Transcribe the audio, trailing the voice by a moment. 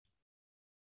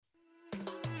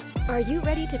Are you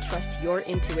ready to trust your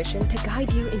intuition to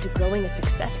guide you into growing a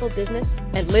successful business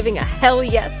and living a hell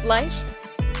yes life?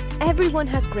 Everyone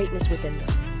has greatness within them,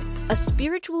 a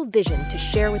spiritual vision to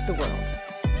share with the world.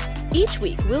 Each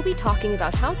week, we'll be talking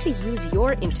about how to use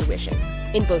your intuition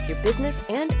in both your business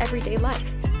and everyday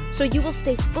life, so you will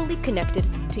stay fully connected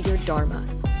to your dharma,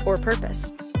 or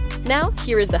purpose. Now,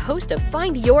 here is the host of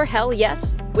Find Your Hell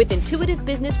Yes with intuitive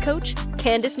business coach,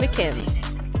 Candace McKim.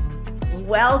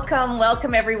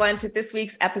 Welcome everyone to this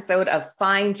week's episode of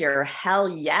Find Your Hell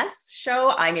Yes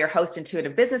show. I'm your host,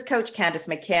 intuitive business coach, Candace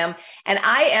McKim, and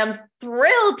I am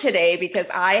thrilled today because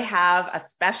I have a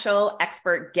special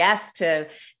expert guest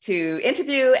to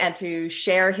interview and to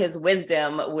share his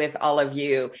wisdom with all of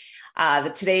you.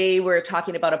 Today we're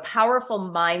talking about a powerful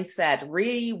mindset,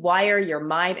 rewire your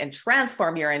mind and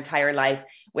transform your entire life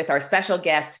with our special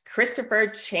guest, Christopher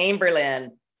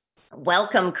Chamberlin.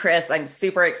 Welcome, Chris. I'm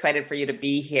super excited for you to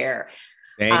be here.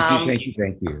 Thank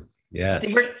you.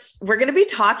 Yes. We're going to be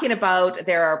talking about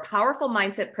there are powerful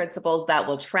mindset principles that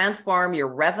will transform your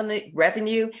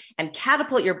revenue and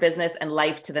catapult your business and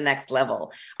life to the next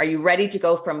level. Are you ready to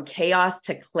go from chaos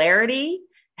to clarity?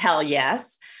 Hell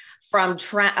yes. From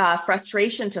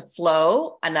frustration to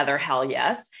flow? Another hell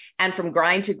yes. And from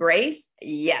grind to grace?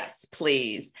 Yes,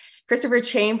 please. Christopher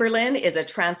Chamberlin is a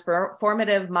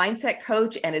transformative mindset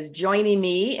coach and is joining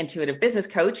me, intuitive business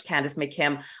coach, Candace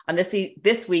McKim, on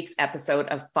this week's episode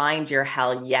of Find Your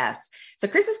Hell Yes. So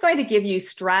Chris is going to give you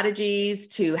strategies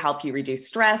to help you reduce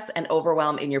stress and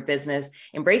overwhelm in your business,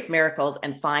 embrace miracles,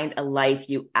 and find a life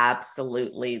you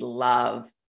absolutely love.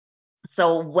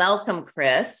 So welcome,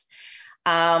 Chris.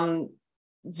 I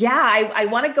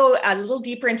want to go a little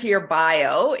deeper into your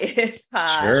bio, if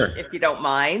you don't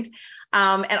mind.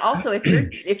 And also,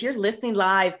 if you're listening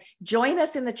live, join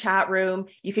us in the chat room.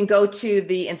 You can go to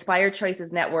the Inspired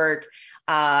Choices Network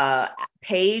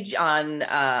page on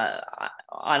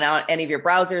any of your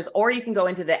browsers, or you can go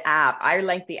into the app. I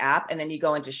like the app, and then you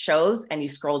go into shows and you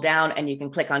scroll down and you can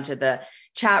click onto the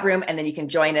chat room, and then you can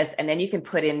join us, and then you can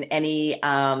put in any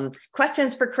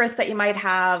questions for Chris that you might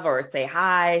have, or say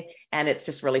hi, and it's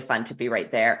just really fun to be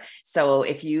right there. So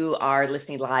if you are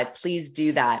listening live, please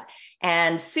do that.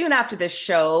 And soon after this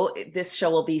show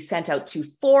will be sent out to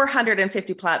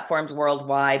 450 platforms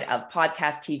worldwide of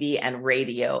podcast, TV, and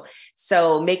radio.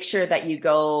 So make sure that you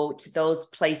go to those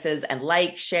places and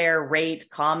like, share,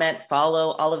 rate, comment, follow,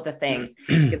 all of the things,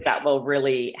 because that will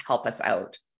really help us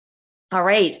out. All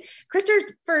right.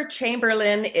 Christopher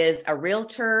Chamberlin is a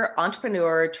realtor,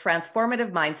 entrepreneur,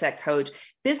 transformative mindset coach,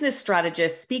 business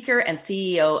strategist, speaker, and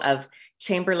CEO of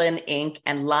Chamberlin Inc.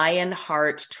 and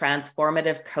Lionheart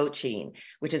Transformative Coaching,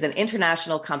 which is an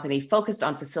international company focused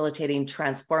on facilitating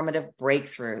transformative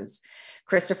breakthroughs.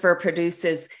 Christopher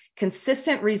produces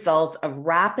consistent results of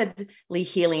rapidly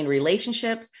healing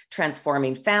relationships,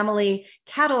 transforming family,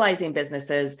 catalyzing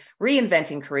businesses,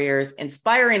 reinventing careers,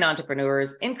 inspiring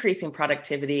entrepreneurs, increasing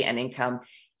productivity and income,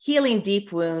 healing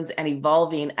deep wounds, and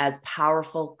evolving as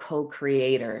powerful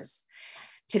co-creators.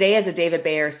 Today, as a David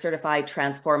Bayer certified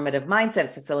transformative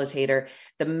mindset facilitator,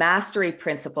 the mastery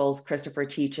principles Christopher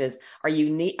teaches are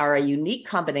a unique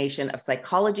combination of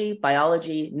psychology,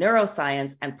 biology,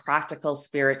 neuroscience, and practical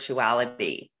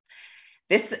spirituality.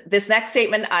 This next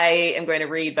statement I am going to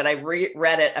read, but I've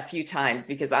read it a few times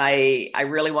because I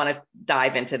really want to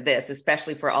dive into this,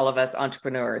 especially for all of us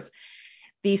entrepreneurs.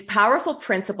 These powerful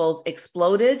principles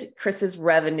exploded Chris's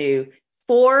revenue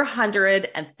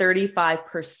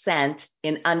 435%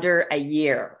 in under a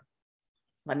year.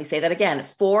 Let me say that again,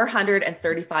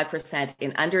 435%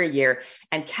 in under a year,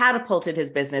 and catapulted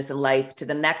his business and life to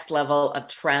the next level of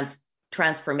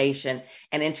transformation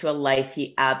and into a life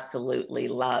he absolutely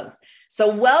loves.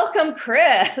 So welcome,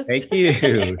 Chris. Thank you.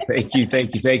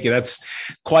 That's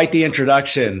quite the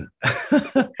introduction.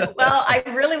 Well, I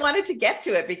really wanted to get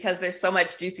to it because there's so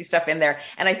much juicy stuff in there.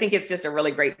 And I think it's just a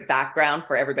really great background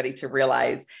for everybody to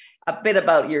realize a bit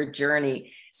about your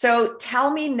journey. So tell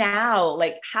me now,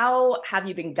 how have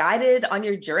you been guided on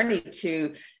your journey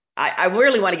to, I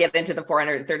really want to get into the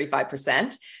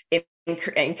 435%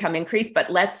 income increase,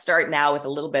 but let's start now with a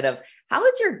little bit of how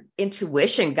has your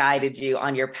intuition guided you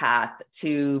on your path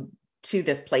to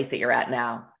this place that you're at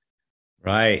now?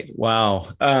 Right. Wow.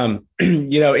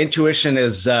 Intuition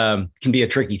is can be a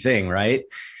tricky thing, right?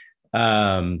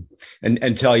 And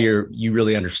until you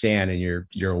really understand and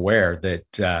you're aware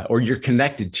that or you're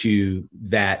connected to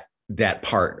that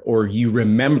part, or you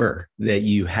remember that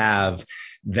you have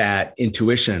that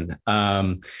intuition.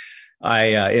 In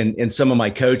some of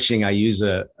my coaching, I use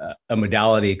a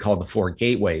modality called the 4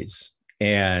 gateways.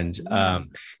 And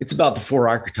it's about the four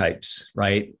archetypes,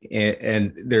 right?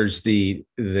 And there's the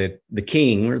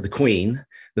king or the queen,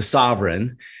 the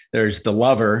sovereign. There's the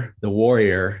lover, the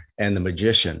warrior, and the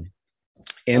magician.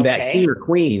 And that king or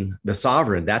queen, the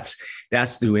sovereign, that's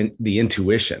the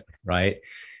intuition, right?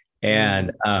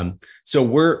 And so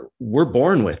we're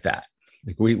born with that.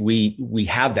 Like we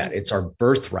have that. It's our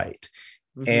birthright.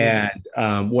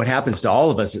 And what happens to all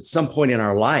of us at some point in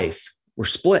our life, we're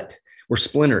split, we're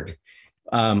splintered,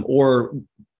 or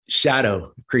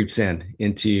shadow creeps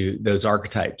into those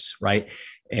archetypes, right?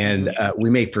 And we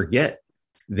may forget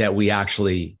that we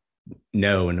actually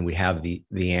know and we have the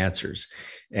answers.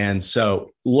 And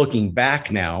so looking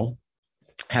back now,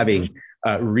 having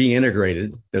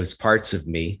reintegrated those parts of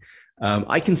me,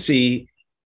 I can see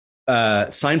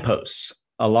signposts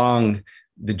along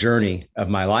the journey of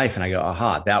my life, and I go,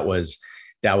 aha, that was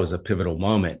a pivotal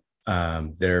moment.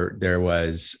 There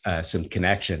was some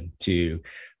connection to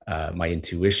my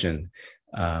intuition,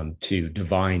 to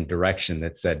divine direction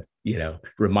that said,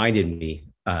 reminded me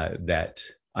that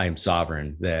I am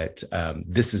sovereign, that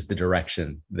this is the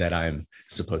direction that I'm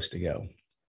supposed to go.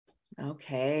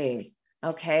 Okay.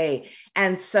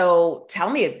 And so tell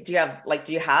me, do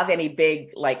you have any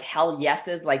big like hell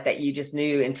yeses, like that you just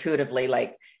knew intuitively,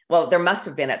 like, well, there must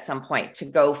have been at some point to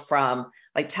go from,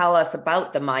 like, tell us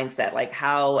about the mindset, like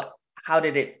how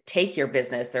did it take your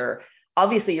business? Or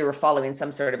obviously you were following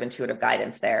some sort of intuitive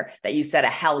guidance there that you said a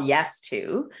hell yes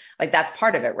to, like that's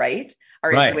part of it, right?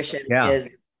 Our intuition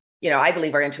is, I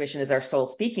believe our intuition is our soul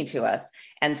speaking to us.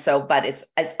 And so, but it's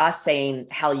us saying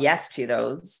hell yes to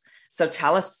those. So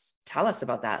tell us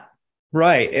about that.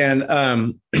 Right.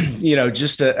 And,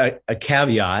 just a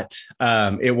caveat,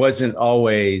 it wasn't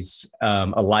always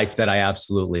a life that I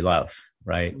absolutely love.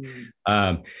 Right.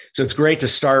 So it's great to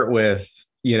start with,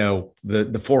 the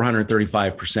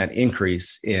 435%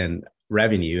 increase in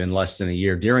revenue in less than a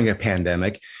year during a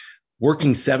pandemic,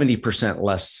 working 70%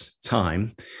 less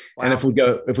time. Wow. And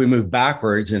if we move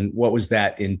backwards, and what was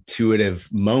that intuitive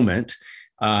moment?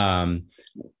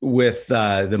 With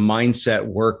the mindset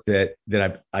work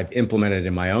that I've implemented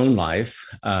in my own life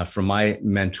from my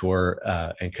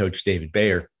mentor and coach, David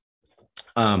Bayer,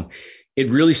 it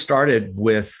really started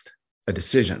with a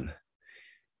decision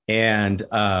and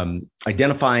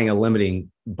identifying a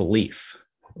limiting belief,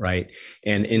 right?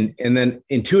 And then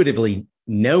intuitively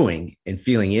knowing and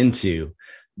feeling into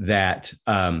that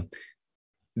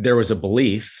there was a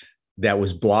belief that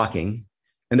was blocking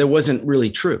and that wasn't really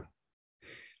true.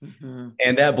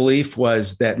 And that belief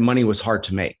was that money was hard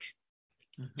to make.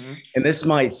 And this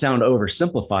might sound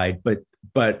oversimplified,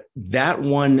 but that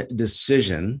one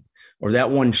decision or that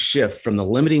one shift from the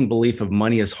limiting belief of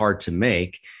money is hard to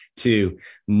make to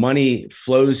money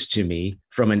flows to me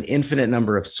from an infinite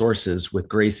number of sources with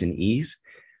grace and ease,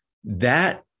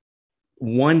 that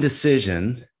one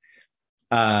decision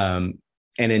and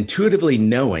intuitively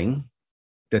knowing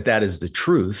that is the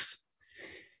truth,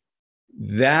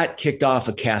 that kicked off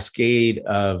a cascade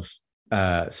of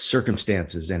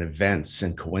circumstances and events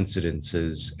and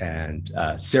coincidences and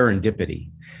serendipity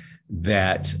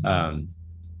that,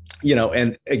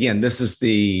 and again, this is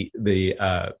the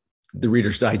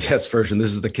Reader's Digest version.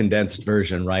 This is the condensed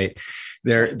version, right?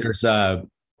 There's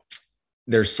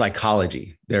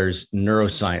psychology, there's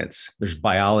neuroscience, there's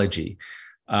biology,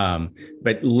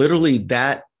 but literally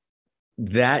that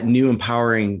new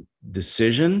empowering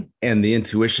decision and the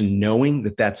intuition knowing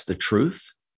that that's the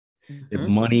truth, that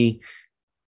money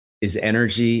is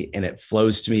energy and it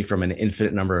flows to me from an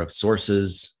infinite number of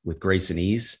sources with grace and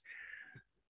ease,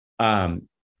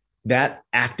 that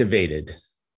activated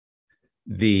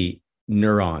the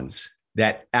neurons,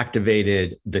 that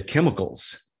activated the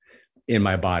chemicals in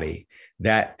my body,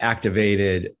 that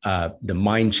activated the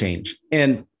mind change,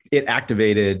 and it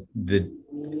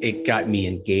got me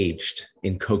engaged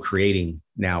in co-creating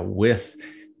now with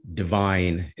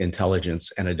divine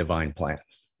intelligence and a divine plan.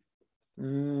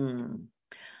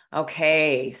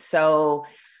 Okay. So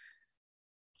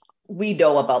we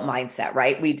know about mindset,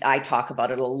 right? I talk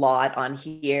about it a lot on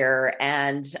here.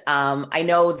 And I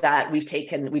know that we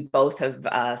both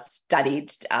have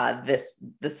studied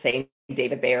the same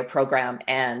David Bayer program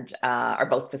and are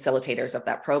both facilitators of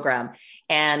that program.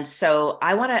 And so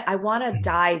I want to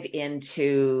dive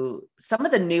into some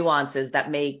of the nuances that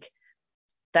make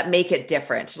it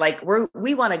different. Like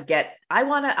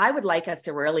I would like us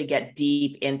to really get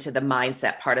deep into the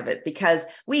mindset part of it, because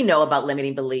we know about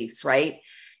limiting beliefs, right?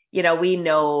 We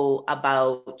know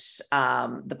about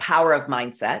the power of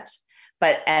mindset,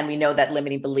 and we know that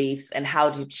limiting beliefs and how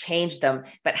to change them,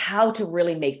 but how to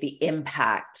really make the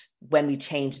impact when we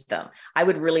change them. I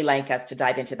would really like us to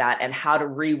dive into that and how to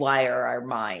rewire our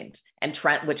mind and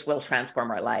which will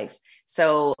transform our life.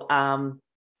 So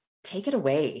take it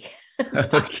away.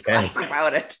 Talk to us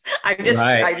about it. I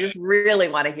just really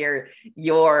want to hear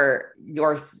your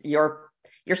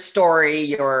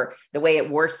story, the way it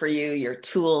worked for you, your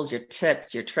tools, your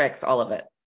tips, your tricks, all of it.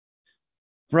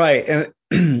 Right.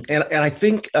 And I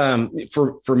think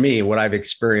for me, what I've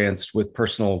experienced with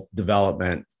personal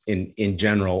development in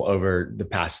general over the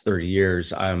past 30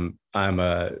 years, I'm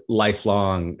a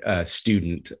lifelong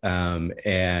student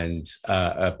and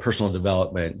a personal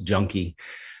development junkie.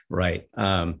 Right.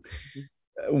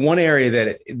 One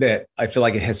area that I feel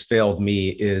like it has failed me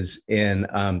is in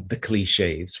the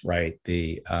cliches, right?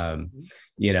 And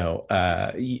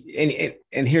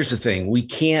here's the thing: we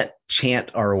can't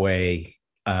chant our way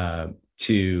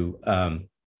to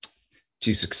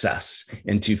success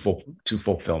and to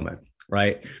fulfillment,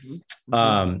 right?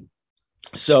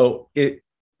 So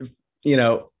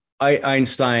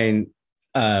Einstein.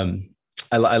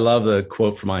 I love the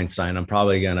quote from Einstein. I'm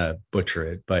probably gonna butcher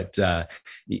it, but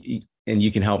and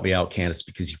you can help me out, Candace,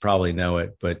 because you probably know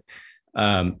it. But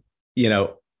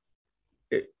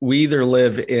we either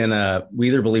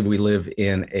believe we live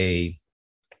in a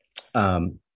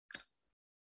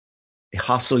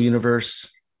hostile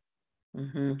universe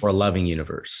or a loving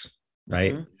universe,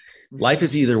 right? Life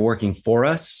is either working for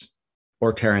us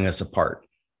or tearing us apart,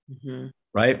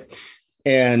 right?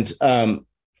 And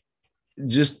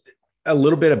just a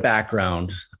little bit of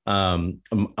background on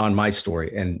my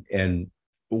story and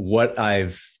what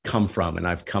I've come from and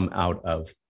I've come out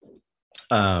of.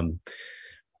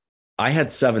 I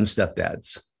had 7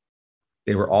 stepdads.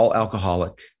 They were all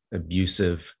alcoholic,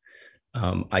 abusive.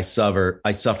 I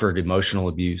suffered emotional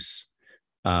abuse,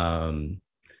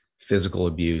 physical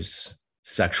abuse,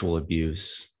 sexual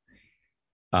abuse.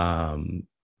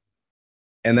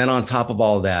 And then on top of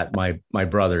all of that, my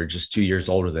brother, just 2 years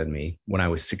older than me, when I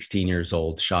was 16 years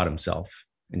old, shot himself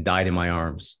and died in my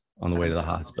arms on the way to the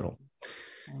hospital.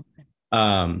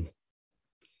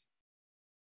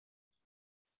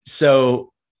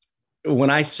 So when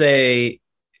I say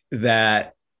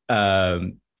that,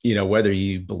 whether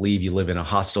you believe you live in a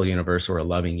hostile universe or a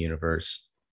loving universe,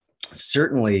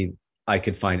 certainly I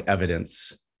could find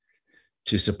evidence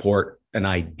to support an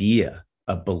idea,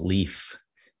 a belief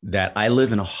that I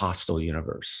live in a hostile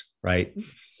universe, right?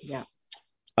 Yeah.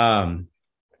 And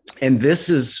this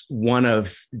is one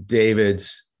of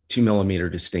David's 2-millimeter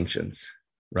distinctions,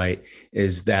 right?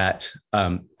 Is that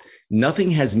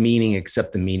nothing has meaning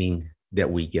except the meaning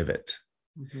that we give it.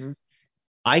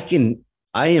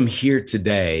 I am here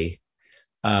today,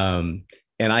 and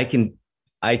I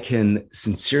can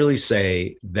sincerely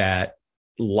say that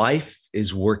life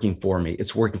is working for me.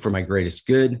 It's working for my greatest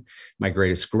good, my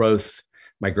greatest growth,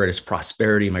 my greatest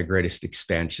prosperity, my greatest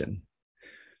expansion,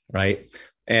 right?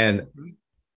 And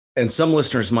some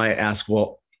listeners might ask,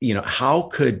 well, how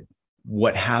could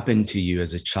what happened to you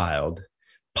as a child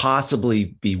possibly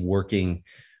be working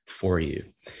for you?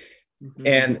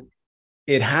 And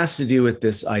it has to do with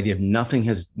this idea of nothing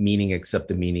has meaning except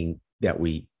the meaning that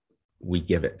we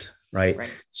give it, right?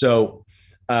 So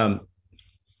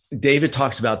David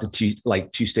talks about the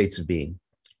two states of being.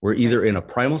 We're either in a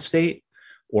primal state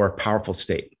or a powerful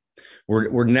state.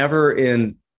 We're never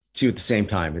in two at the same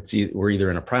time. We're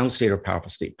either in a primal state or powerful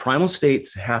state. Primal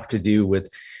states have to do with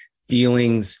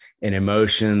feelings and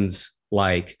emotions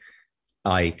like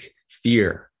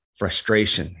fear,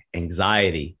 frustration,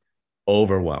 anxiety,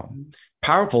 overwhelm.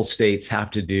 Powerful states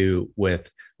have to do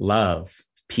with love,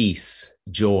 peace,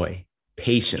 joy,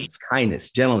 patience,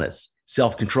 kindness, gentleness,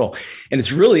 self-control. And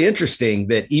it's really interesting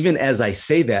that even as I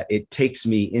say that, it takes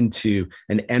me into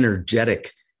an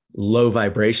energetic low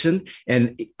vibration.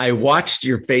 And I watched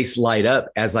your face light up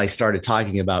as I started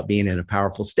talking about being in a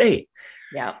powerful state.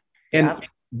 Yeah. And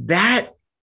that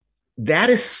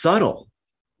is subtle.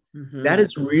 That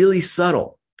is really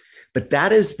subtle. But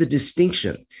that is the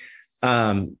distinction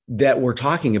that we're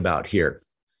talking about here.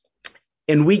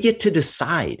 And we get to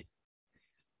decide.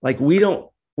 We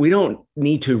don't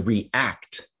need to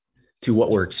react to what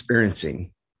we're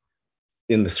experiencing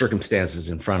in the circumstances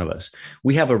in front of us.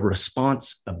 We have a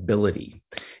responsibility.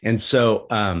 And so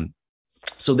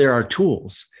there are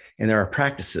tools and there are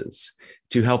practices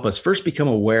to help us first become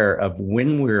aware of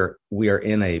when we are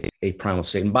in a primal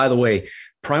state. And by the way,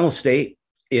 primal state,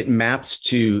 it maps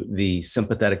to the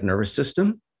sympathetic nervous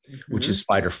system, which is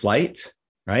fight or flight,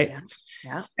 right?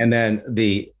 Yeah. And then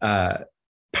the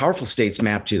powerful states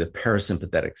map to the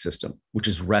parasympathetic system, which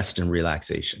is rest and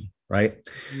relaxation, right?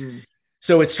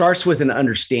 So it starts with an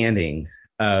understanding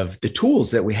of the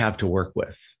tools that we have to work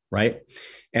with, right?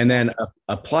 And then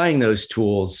applying those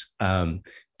tools to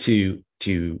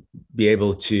be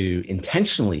able to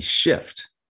intentionally shift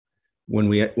when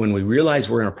we realize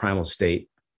we're in a primal state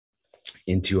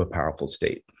into a powerful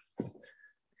state.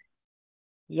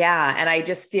 Yeah, and I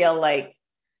just feel like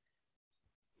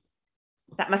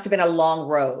that must have been a long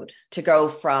road to go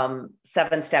from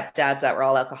 7 stepdads that were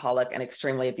all alcoholic and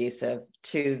extremely abusive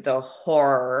to the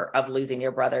horror of losing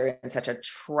your brother in such a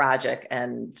tragic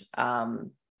and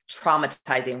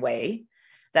traumatizing way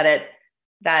that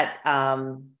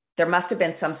there must have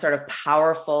been some sort of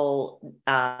powerful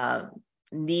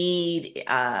need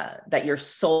that your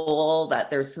soul,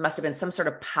 that must have been some sort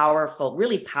of powerful,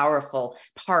 really powerful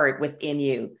part within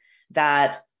you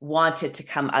that wanted to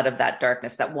come out of that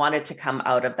darkness, that wanted to come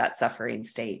out of that suffering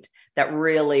state, that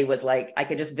really was like, I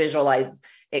could just visualize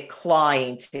it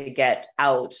clawing to get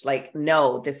out. Like,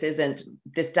 no, this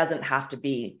doesn't have to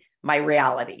be my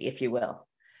reality, if you will.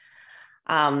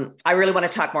 I really want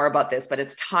to talk more about this, but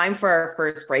it's time for our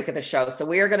first break of the show. So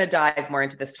we are going to dive more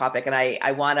into this topic, and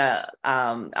I want to,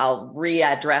 I'll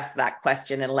readdress that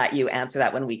question and let you answer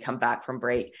that when we come back from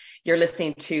break. You're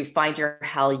listening to Find Your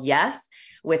Hell Yes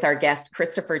with our guest,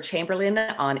 Christopher Chamberlin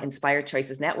on Inspired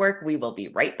Choices Network. We will be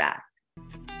right back.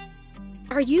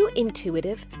 Are you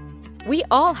intuitive? We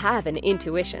all have an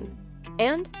intuition,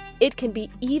 and it can be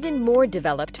even more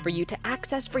developed for you to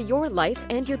access for your life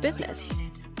and your business.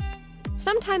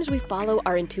 Sometimes we follow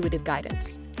our intuitive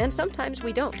guidance, and sometimes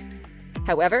we don't.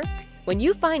 However, when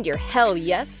you find your hell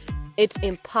yes, it's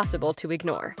impossible to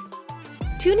ignore.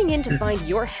 Tuning in to find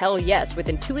your hell yes with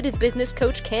intuitive business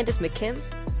coach Candace McKim,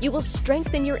 you will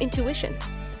strengthen your intuition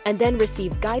and then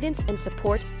receive guidance and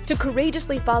support to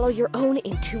courageously follow your own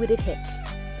intuitive hits.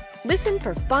 Listen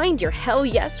for Find Your Hell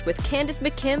Yes with Candace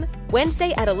McKim,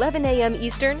 Wednesday at 11 a.m.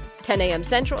 Eastern, 10 a.m.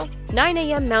 Central, 9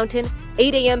 a.m. Mountain,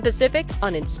 8 a.m. Pacific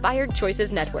on Inspired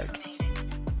Choices Network.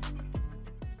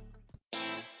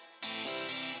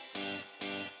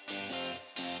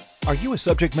 Are you a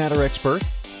subject matter expert?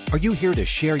 Are you here to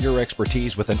share your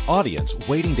expertise with an audience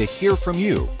waiting to hear from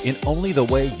you in only the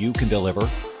way you can deliver?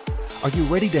 Are you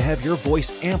ready to have your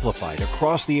voice amplified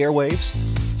across the airwaves?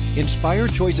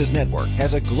 Inspired Choices Network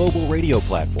has a global radio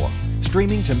platform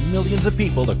streaming to millions of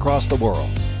people across the world.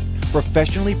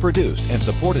 Professionally produced and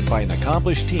supported by an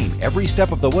accomplished team every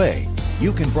step of the way,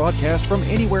 you can broadcast from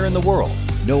anywhere in the world,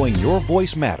 knowing your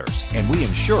voice matters, and we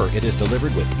ensure it is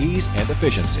delivered with ease and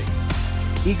efficiency.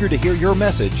 Eager to hear your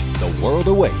message, the world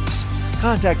awaits.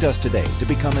 Contact us today to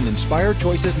become an Inspired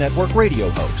Choices Network radio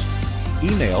host.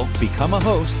 Email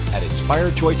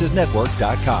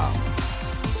becomeahost@inspiredchoicesnetwork.com.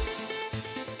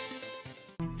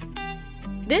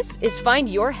 This is Find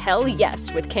Your Hell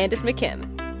Yes with Candace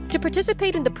McKim. To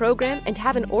participate in the program and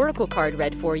have an oracle card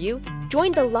read for you,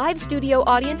 join the live studio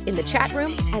audience in the chat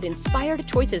room at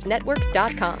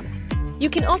inspiredchoicesnetwork.com.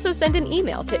 You can also send an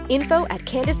email to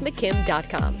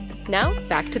info@CandaceMcKim.com. Now,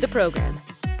 back to the program.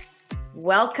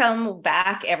 Welcome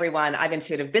back, everyone. I'm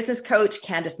intuitive business coach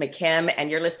Candace McKim, and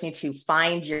you're listening to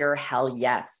Find Your Hell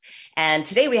Yes. And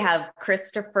today we have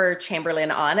Christopher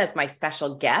Chamberlin on as my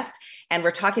special guest, and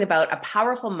we're talking about a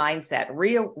powerful mindset,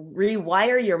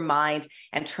 rewire your mind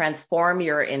and transform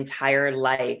your entire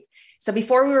life. So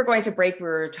before we were going to break, we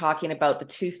were talking about the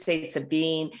 2 states of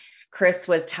being. Chris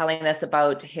was telling us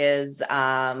about his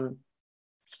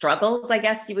struggles, I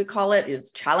guess you would call it,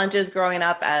 his challenges growing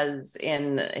up as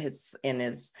in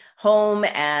his home,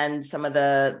 and some of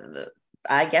the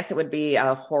I guess it would be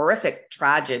a horrific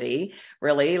tragedy,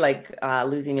 really, like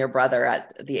losing your brother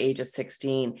at the age of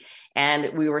 16.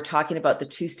 And we were talking about the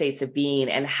 2 states of being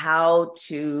and how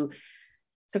to.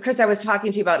 So Chris, I was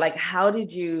talking to you about like,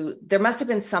 there must have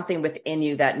been something within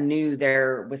you that knew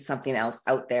there was something else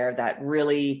out there that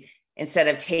really, instead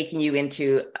of taking you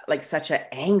into like such an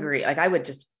angry, like I would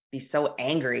just be so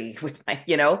angry with my,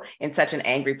 in such an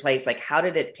angry place. Like, how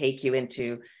did it take you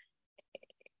into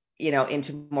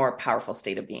more powerful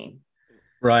state of being?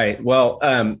 Right.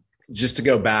 Well, just to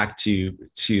go back to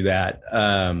that,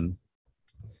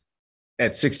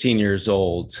 at 16 years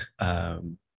old,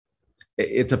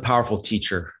 it's a powerful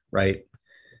teacher, right?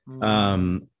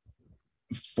 Mm-hmm.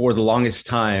 For the longest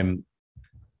time,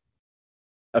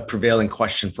 a prevailing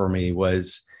question for me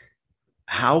was,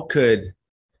 how could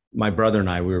my brother and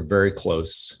I, we were very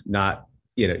close, not,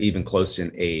 even close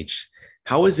in age.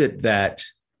 How is it that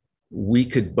we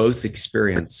could both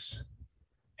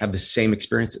have the same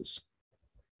experiences?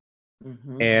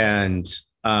 Mm-hmm. And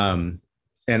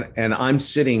I'm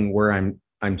sitting where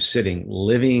I'm sitting,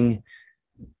 living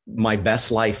my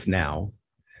best life now,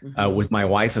 mm-hmm. With my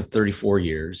wife of 34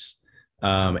 years,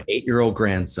 8-year-old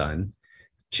grandson,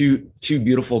 two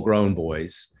beautiful grown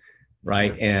boys,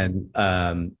 right? And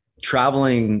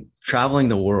traveling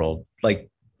the world, like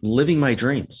living my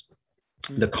dreams.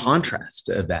 The contrast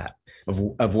of that,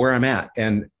 of where I'm at,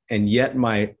 and yet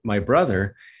my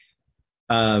brother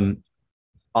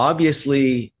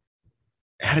obviously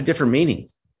had a different meaning.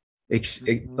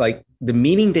 Like the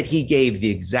meaning that he gave the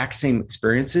exact same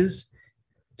experiences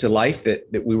to life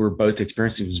that we were both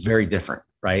experiencing was very different,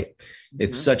 right?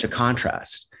 It's such a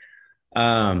contrast.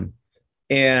 And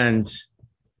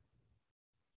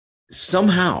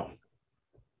somehow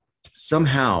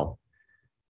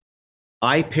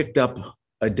I picked up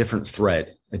a different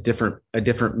thread, a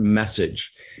different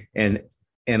message, and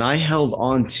I held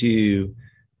on to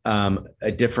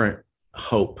a different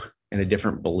hope and a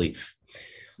different belief.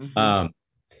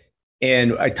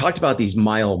 And I talked about these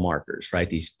mile markers, right?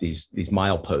 These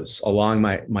mileposts along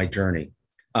my journey.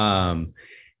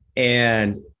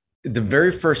 And the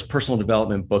very first personal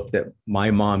development book that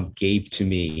my mom gave to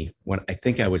me when I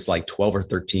think I was like 12 or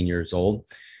 13 years old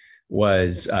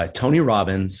was Tony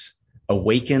Robbins'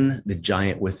 Awaken the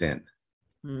Giant Within.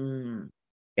 And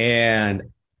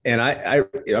I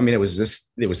mean, it was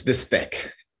this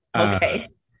thick. Okay.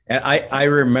 And I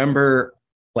remember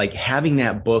like having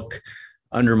that book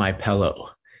under my pillow,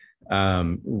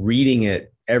 reading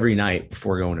it every night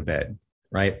before going to bed,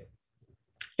 right?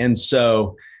 And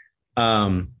so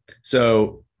I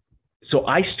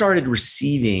started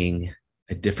receiving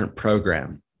a different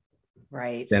program,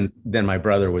 right, than my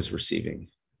brother was receiving,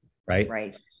 right?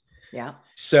 Right. Yeah.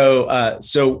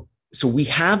 So we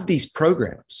have these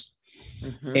programs,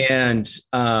 and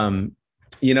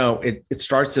it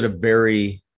starts at a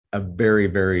very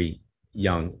very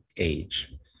young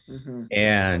age,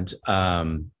 and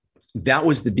that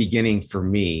was the beginning for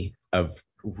me of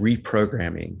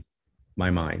reprogramming my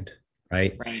mind,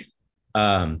 right?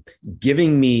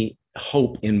 Giving me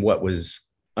hope in what was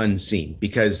unseen,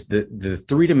 because the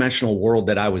three-dimensional world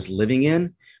that I was living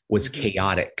in was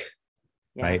chaotic,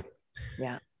 right?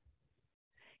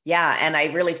 Yeah. And I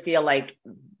really feel like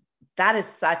that is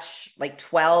such, like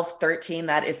 12, 13,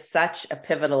 that is such a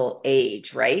pivotal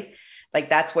age, right? Like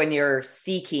that's when you're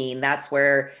seeking, that's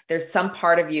where there's some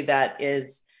part of you that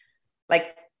is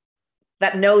like,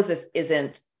 that knows this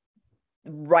isn't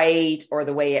right or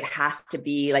the way it has to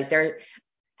be. Like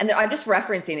I'm just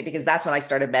referencing it because that's when I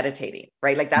started meditating,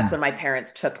 right? Like that's when my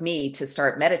parents took me to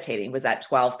start meditating, was at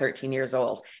 12, 13 years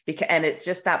old. And it's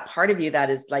just that part of you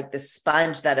that is like the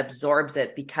sponge that absorbs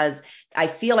it, because I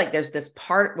feel like there's this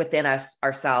part within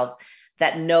ourselves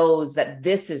that knows that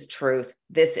this is truth.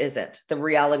 This isn't the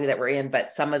reality that we're in,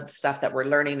 but some of the stuff that we're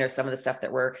learning or some of the stuff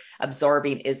that we're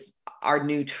absorbing is our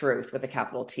new truth with a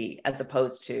capital T, as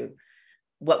opposed to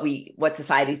what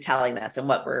society's telling us and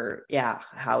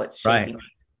how it's shaping us.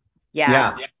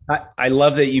 Yeah. I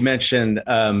love that you mentioned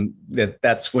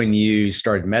that's when you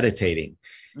started meditating.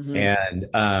 And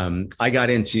I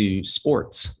got into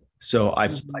sports. So I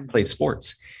played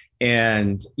sports,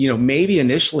 and maybe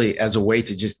initially as a way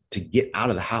to get out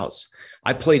of the house,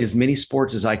 I played as many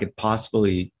sports as I could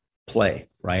possibly play,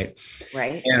 right?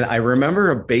 And I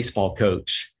remember a baseball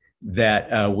coach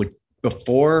that would,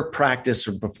 before practice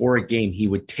or before a game, he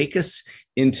would take us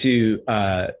into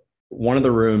one of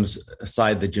the rooms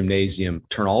aside the gymnasium,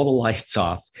 turn all the lights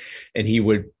off, and he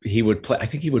would play, I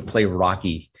think he would play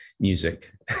Rocky music.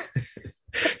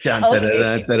 But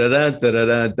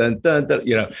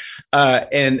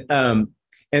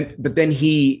then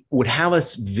he would have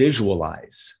us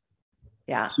visualize,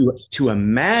 to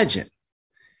imagine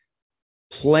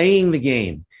playing the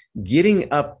game,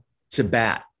 getting up to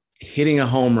bat, hitting a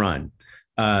home run,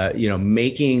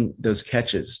 making those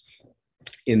catches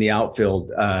in the outfield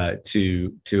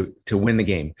to win the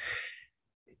game.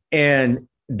 And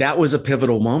that was a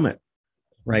pivotal moment,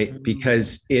 right?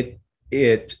 Because it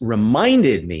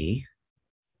reminded me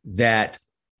that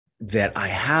I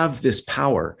have this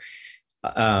power,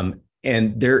 and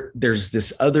there's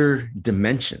this other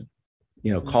dimension,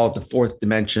 call it the fourth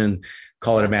dimension,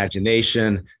 call it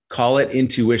imagination, call it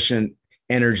intuition,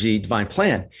 energy, divine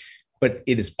plan. But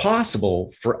it is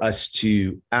possible for us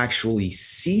to actually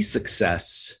see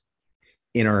success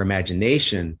in our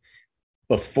imagination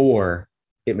before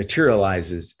it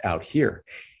materializes out here.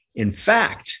 In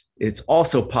fact, it's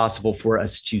also possible for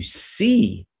us to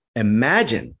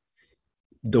imagine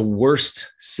the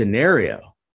worst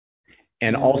scenario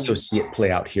and also see it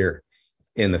play out here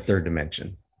in the third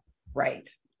dimension. Right.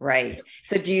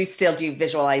 So do you still do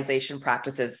visualization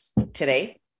practices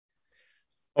today?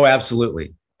 Oh,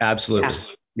 absolutely.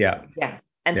 Yeah.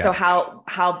 And so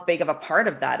how big of a part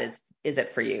of that is is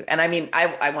it for you? And I mean,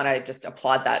 I want to just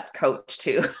applaud that coach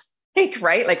too. Like,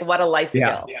 right? Like what a life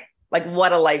skill. Yeah. Like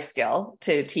what a life skill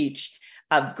to teach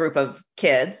a group of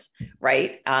kids,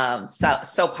 right?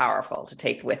 So powerful to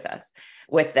take with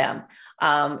them.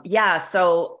 Yeah.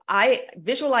 So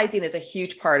visualizing is a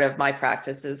huge part of my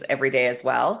practices every day as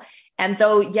well. And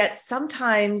though yet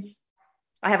sometimes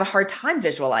I have a hard time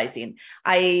visualizing.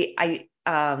 Who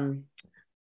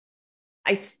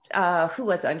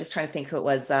was it? I'm just trying to think who it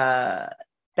was.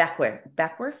 Beckworth.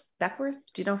 Do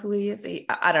you know who he is?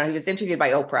 I don't know. He was interviewed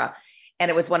by Oprah, and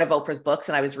it was one of Oprah's books.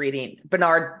 And I was reading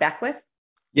Bernard Beckwith.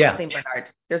 Yeah. Something Bernard.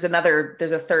 There's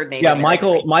a third name. Yeah.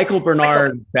 Michael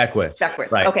Bernard Beckwith.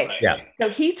 Right. Okay. Yeah. So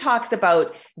he talks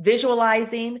about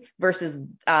visualizing versus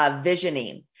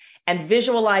visioning. And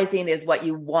visualizing is what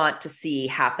you want to see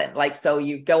happen. Like, so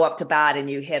you go up to bat and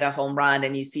you hit a home run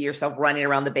and you see yourself running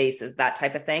around the bases, that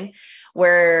type of thing,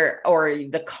 or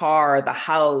the car, the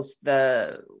house,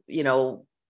 the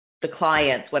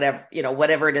clients,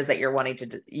 whatever it is that you're wanting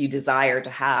you desire to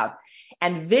have.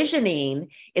 And visioning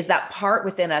is that part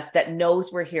within us that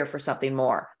knows we're here for something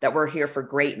more, that we're here for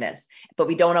greatness, but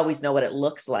we don't always know what it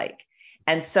looks like.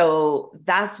 And so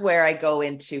that's where I go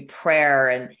into prayer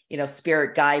and,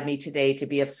 Spirit, guide me today to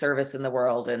be of service in the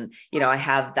world. And, I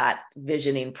have that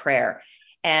visioning prayer.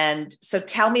 And so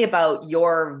tell me about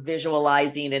your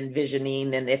visualizing and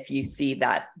visioning, and if you see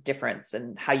that difference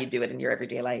and how you do it in your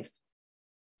everyday life.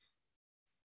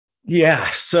 Yeah.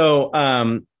 So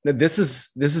this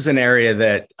is an area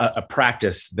that a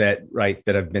practice that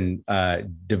I've been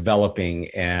developing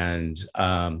and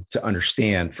to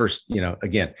understand. First,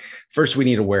 first we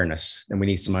need awareness, then we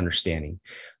need some understanding,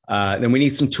 then we need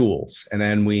some tools, and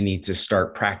then we need to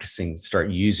start practicing,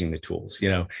 start using the tools.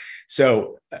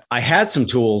 So I had some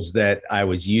tools that I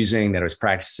was using, that I was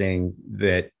practicing,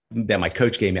 that my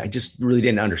coach gave me. I just really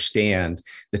didn't understand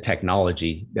the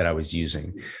technology that I was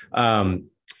using.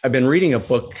 I've been reading a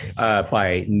book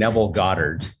by Neville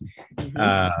Goddard,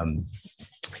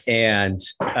 and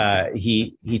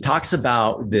he talks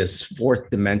about this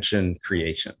fourth dimension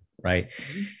creation, right?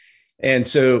 Mm-hmm. And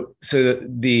so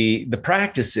the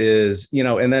practice is,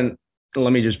 and then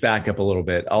let me just back up a little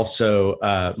bit. Also,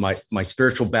 my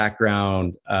spiritual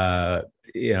background,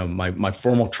 my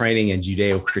formal training in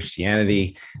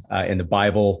Judeo-Christianity, in the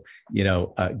Bible,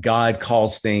 God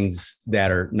calls things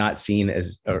that are not seen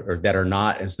as, or that are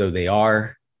not as though they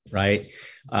are, right?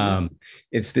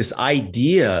 It's this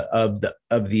idea of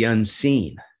the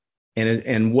unseen,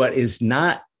 and what is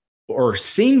not, or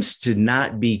seems to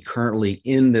not be currently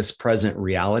in this present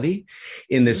reality,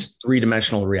 in this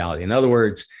three-dimensional reality. In other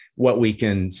words, what we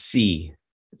can see,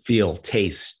 feel,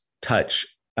 taste, touch,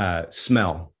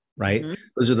 smell, right? Mm-hmm.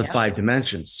 Those are the 5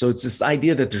 dimensions. So it's this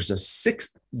idea that there's a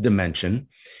 6th dimension,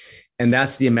 and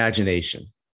that's the imagination,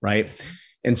 right?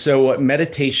 And so what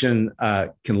meditation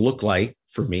can look like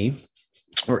for me,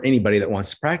 or anybody that wants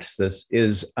to practice this,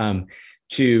 is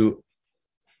to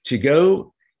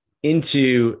go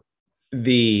into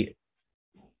the,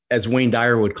 as Wayne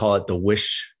Dyer would call it, the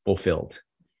wish fulfilled.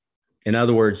 In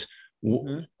other words,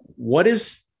 what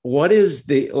is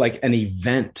the, like, an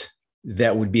event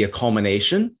that would be a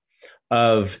culmination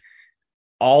of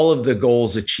all of the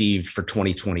goals achieved for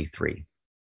 2023,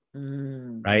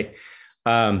 right?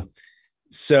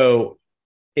 So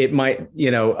it might,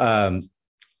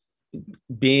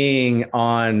 being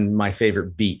on my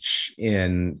favorite beach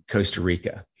in Costa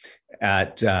Rica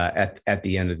at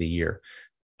the end of the year,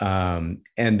 and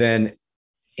then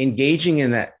engaging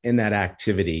in that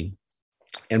activity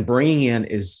and bringing in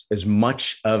as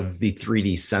much of the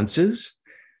 3D senses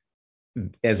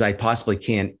as I possibly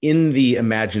can in the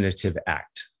imaginative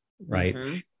act,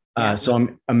 right? So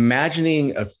I'm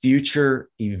imagining a future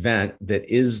event that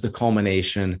is the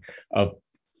culmination of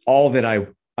all that I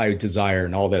desire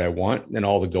and all that I want and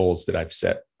all the goals that I've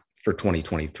set for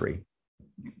 2023.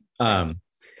 And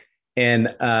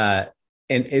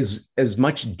as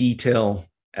much detail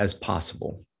as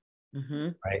possible,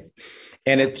 right?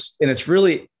 And it's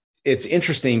really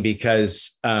interesting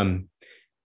because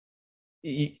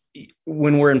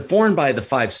when we're informed by the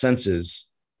 5 senses,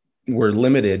 we're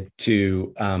limited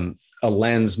to a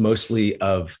lens mostly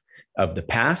of the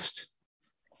past,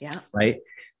 right?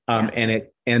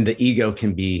 And the ego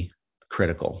can be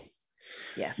critical.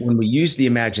 Yes. When we use the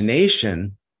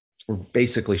imagination, we're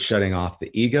basically shutting off the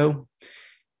ego,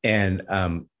 and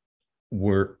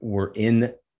we're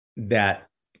in that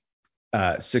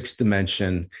 6th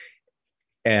dimension,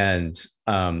 and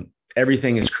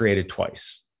everything is created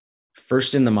twice.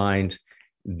 First in the mind,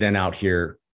 then out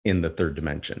here in the 3rd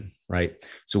dimension, right?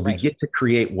 So we get to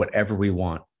create whatever we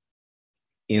want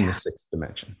in the 6th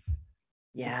dimension.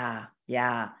 Yeah.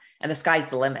 Yeah. And the sky's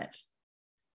the limit,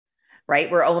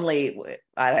 right? We're only,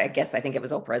 I guess, I think it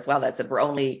was Oprah as well that said, we're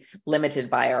only limited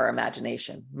by our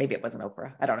imagination. Maybe it wasn't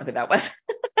Oprah. I don't know who that was.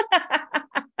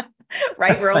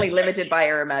 Right? We're only limited by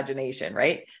our imagination,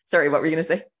 right? Sorry, what were you going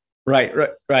to say? Right.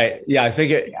 Yeah, I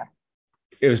think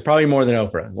it was probably more than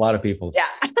Oprah. A lot of people. Yeah,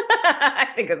 I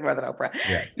think it was more than Oprah.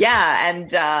 Yeah. Yeah,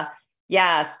 and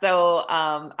so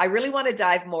I really want to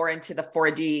dive more into the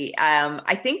 4D.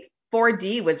 I think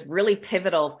 4D was really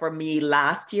pivotal for me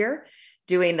last year,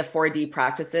 doing the 4D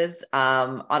practices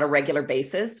on a regular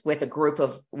basis with a group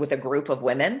of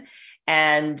women.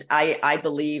 And I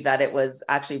believe that it was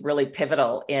actually really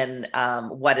pivotal in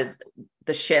what is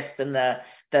the shifts and the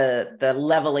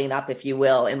leveling up, if you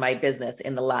will, in my business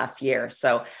in the last year.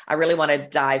 So I really want to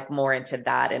dive more into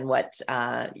that and what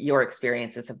your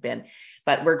experiences have been.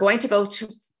 But we're going to go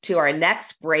to our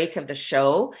next break of the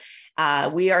show.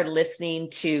 We are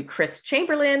listening to Chris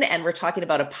Chamberlin, and we're talking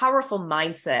about a powerful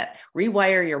mindset,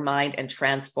 rewire your mind and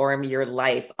transform your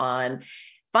life on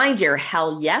Find Your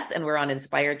Hell Yes, and we're on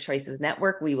Inspired Choices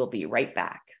Network. We will be right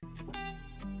back.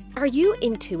 Are you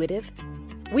intuitive?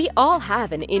 We all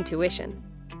have an intuition,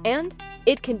 and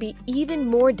it can be even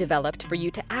more developed for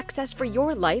you to access for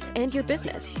your life and your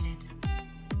business.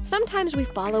 Sometimes we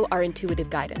follow our intuitive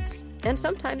guidance, and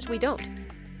sometimes we don't.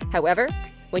 However,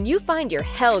 when you find your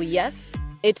hell yes,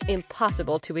 it's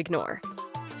impossible to ignore.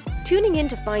 Tuning in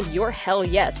to find your hell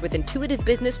yes with intuitive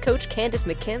business coach Candace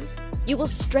McKim, you will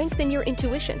strengthen your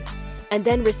intuition and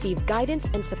then receive guidance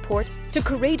and support to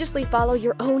courageously follow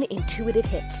your own intuitive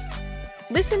hits.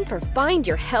 Listen for Find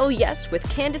Your Hell Yes with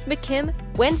Candace McKim,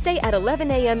 Wednesday at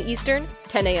 11 a.m. Eastern,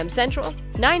 10 a.m. Central,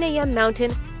 9 a.m.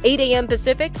 Mountain, 8 a.m.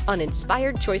 Pacific on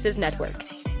Inspired Choices Network.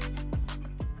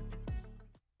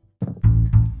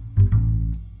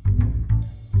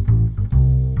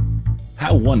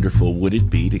 How wonderful would it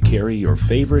be to carry your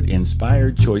favorite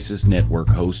Inspired Choices Network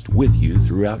host with you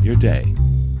throughout your day?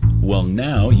 Well,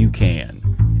 now you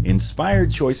can.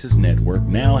 Inspired Choices Network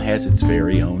now has its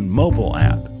very own mobile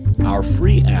app. Our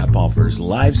free app offers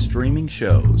live streaming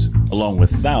shows, along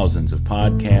with thousands of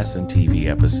podcasts and TV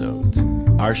episodes.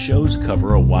 Our shows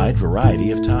cover a wide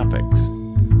variety of topics.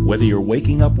 Whether you're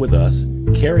waking up with us,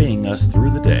 carrying us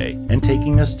through the day, and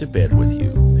taking us to bed with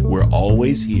you, we're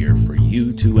always here for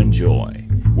you to enjoy.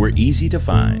 We're easy to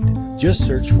find. Just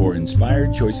search for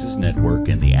Inspired Choices Network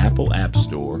in the Apple App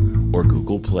Store or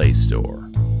Google Play Store.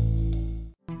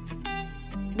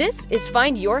 This is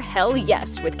Find Your Hell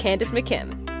Yes with Candace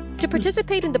McKim. To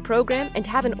participate in the program and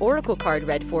have an oracle card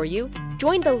read for you,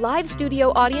 join the live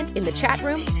studio audience in the chat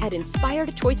room at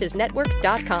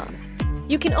inspiredchoicesnetwork.com.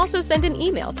 You can also send an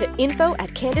email to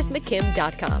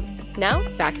info@CandaceMcKim.com. Now,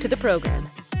 back to the program.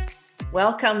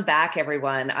 Welcome back,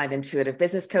 everyone. I'm intuitive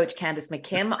business coach Candace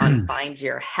McKim on Find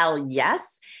Your Hell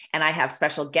Yes. And I have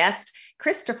special guest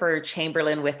Christopher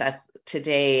Chamberlin with us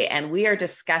today. And we are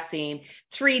discussing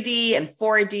 3D and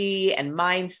 4D and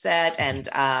mindset and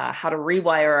how to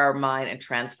rewire our mind and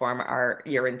transform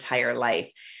your entire life.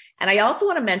 And I also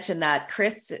want to mention that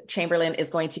Chris Chamberlin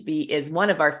is one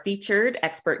of our featured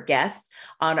expert guests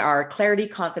on our Clarity,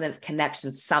 Confidence,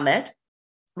 Connection Summit,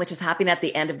 which is happening at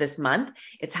the end of this month.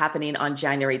 It's happening on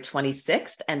January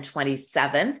 26th and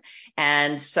 27th.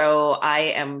 And so I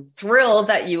am thrilled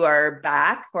that you are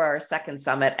back for our second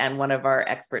summit and one of our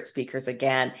expert speakers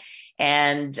again.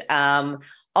 And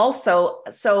also,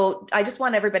 so I just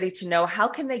want everybody to know, how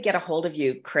can they get a hold of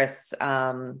you, Chris?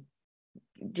 Do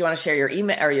you want to share your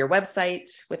email or your website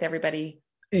with everybody?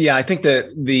 Yeah, I think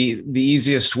that the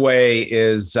easiest way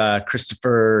is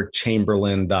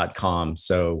ChristopherChamberlin.com.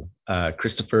 So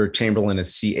Christopher Chamberlin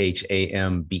is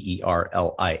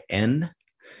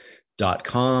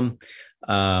CHAMBERLIN.com.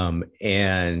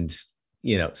 And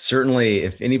certainly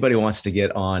if anybody wants to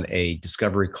get on a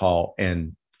discovery call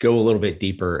and go a little bit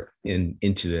deeper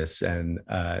into this and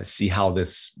see how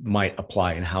this might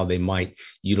apply and how they might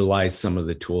utilize some of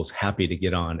the tools, happy to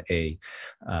get on a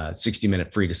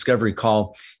 60-minute free discovery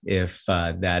call if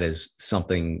that is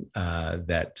something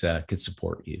that could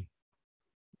support you.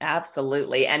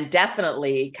 Absolutely. And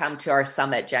definitely come to our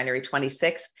summit, January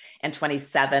 26th and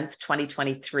 27th,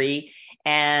 2023.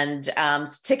 And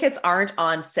tickets aren't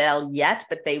on sale yet,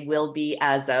 but they will be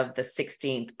as of the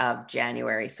 16th of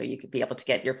January. So you could be able to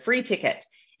get your free ticket.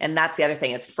 And that's the other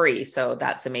thing, it's free. So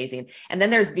that's amazing. And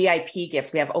then there's VIP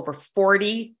gifts. We have over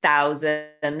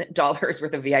 $40,000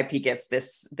 worth of VIP gifts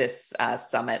this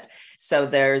summit. So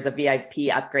there's a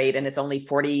VIP upgrade and it's only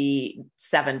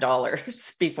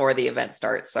 $47 before the event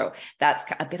starts. So that's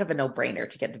a bit of a no-brainer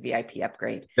to get the VIP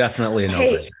upgrade. Definitely a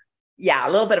no-brainer. Yeah,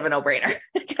 a little bit of a no-brainer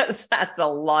because that's a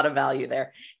lot of value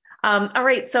there. All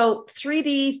right. So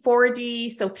 3D,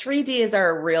 4D. So 3D is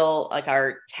our real, like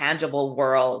our tangible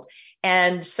world.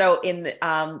 And so in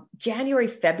January,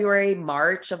 February,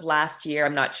 March of last year,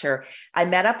 I'm not sure, I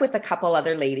met up with a couple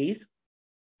other ladies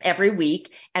every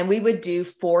week, and we would do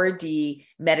 4D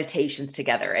meditations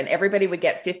together, and everybody would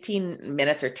get 15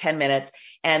 minutes or 10 minutes,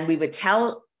 and we would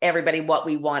tell everybody what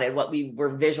we wanted, what we were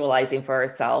visualizing for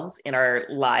ourselves in our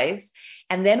lives.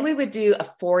 And then we would do a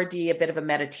 4D, a bit of a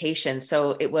meditation.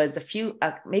 So it was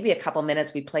maybe a couple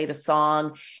minutes, we played a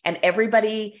song, and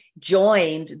everybody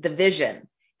joined the vision.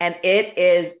 And it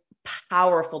is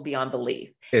powerful beyond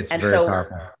belief. It's and very so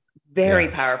powerful. Very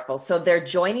Yeah. powerful. So they're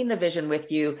joining the vision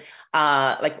with you,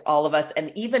 like all of us,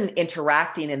 and even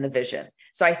interacting in the vision.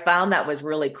 So I found that was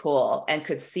really cool and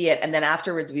could see it. And then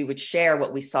afterwards, we would share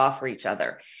what we saw for each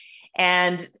other.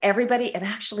 And everybody, and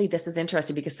actually, this is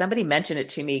interesting because somebody mentioned it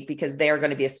to me because they are going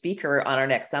to be a speaker on our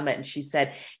next summit. And she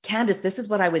said, Candace, this is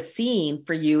what I was seeing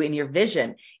for you in your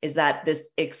vision, is that this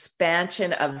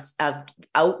expansion of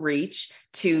outreach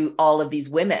to all of these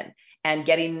women and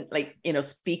getting, like,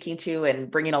 speaking to and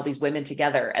bringing all these women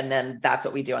together. And then that's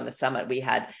what we do on the summit. We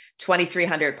had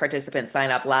 2,300 participants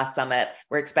sign up last summit.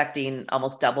 We're expecting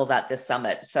almost double that this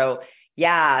summit. So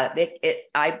yeah, this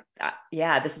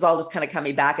is all just kind of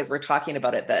coming back as we're talking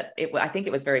about it, I think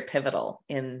it was very pivotal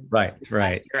in Right. the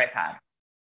last year I've had.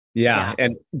 Yeah.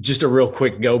 And just a real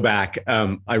quick go back.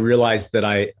 I realized that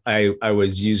I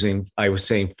was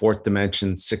saying fourth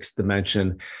dimension, sixth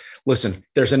dimension. Listen,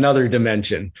 there's another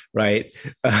dimension, right?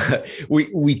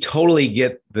 We totally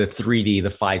get the 3D, the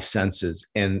five senses.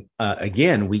 And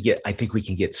again, I think we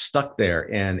can get stuck there,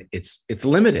 and it's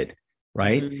limited,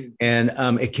 right? Mm-hmm.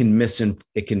 And it can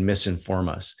misinform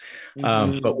us.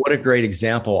 Mm-hmm. But what a great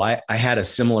example. I had a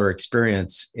similar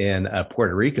experience in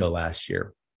Puerto Rico last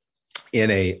year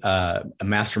in a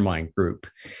mastermind group.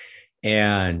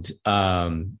 And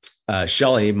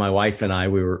Shelly, my wife, and I,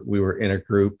 we were in a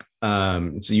group.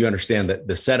 So you understand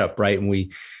the setup, right? And we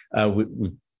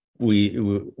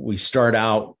start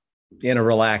out in a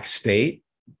relaxed state,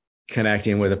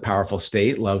 connecting with a powerful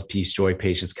state: love, peace, joy,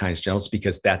 patience, kindness, gentleness,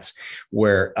 because that's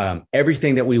where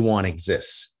everything that we want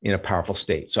exists in a powerful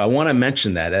state. So I want to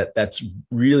mention that. That's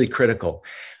really critical.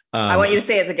 I want you to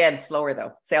say it again slower,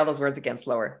 though. Say all those words again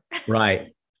slower.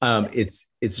 Right.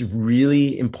 It's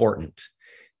really important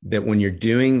that when you're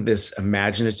doing this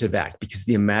imaginative act, because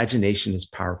the imagination is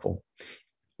powerful,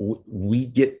 we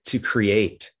get to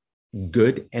create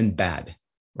good and bad,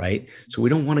 right? So we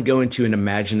don't want to go into an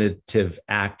imaginative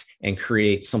act and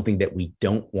create something that we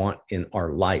don't want in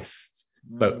our life.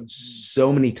 But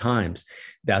so many times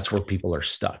that's where people are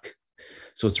stuck.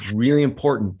 So it's really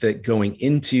important that going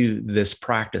into this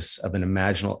practice of an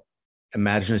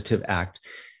imaginative act,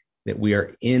 that we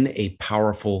are in a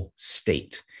powerful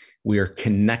state. We are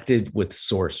connected with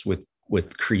source,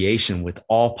 with creation, with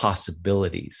all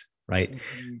possibilities, right?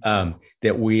 Mm-hmm.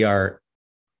 That we are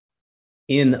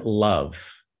in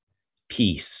love,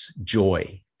 peace,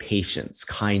 joy, patience,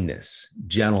 kindness,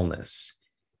 gentleness,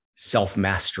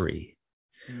 self-mastery,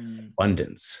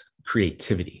 abundance,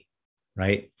 creativity,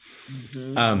 right?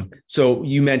 Mm-hmm. So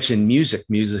you mentioned music.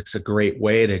 Music's a great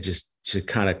way to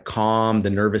kind of calm the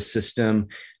nervous system,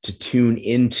 to tune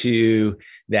into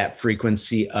that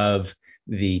frequency of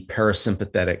the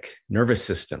parasympathetic nervous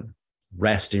system,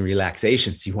 rest and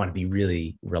relaxation. So you want to be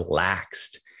really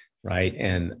relaxed, right?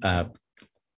 And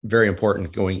very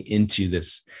important going into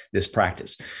this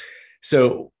practice.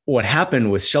 So what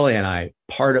happened with Shelley and I,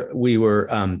 we were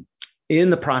in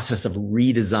the process of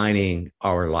redesigning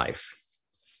our life,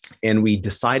 and we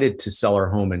decided to sell our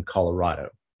home in Colorado.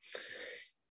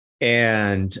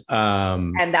 And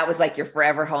that was like your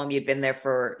forever home. You'd been there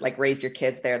for, like, raised your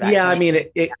kids there. I mean,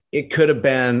 it could have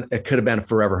been a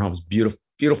forever home. It's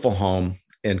beautiful home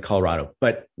in Colorado,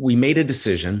 but we made a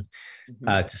decision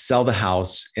to sell the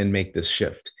house and make this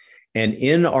shift. And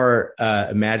in our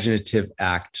imaginative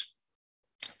act,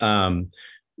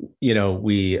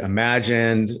 we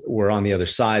imagined we're on the other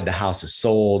side. The house is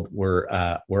sold. We're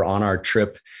on our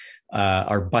trip,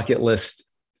 our bucket list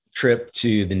trip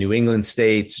to the New England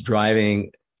states,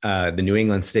 driving the New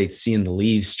England states, seeing the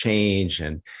leaves change,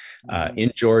 and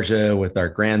in Georgia with our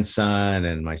grandson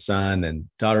and my son and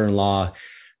daughter-in-law.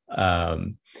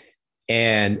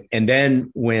 And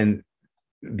then when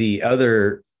the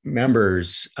other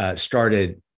members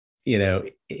started,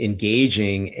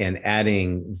 engaging and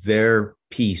adding their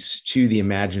piece to the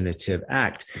imaginative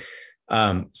act,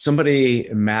 somebody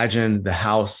imagined the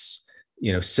house,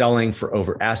 selling for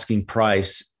over asking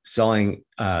price, selling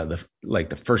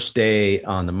the first day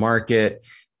on the market,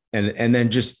 And then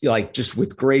just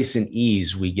with grace and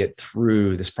ease, we get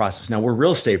through this process. Now we're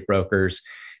real estate brokers.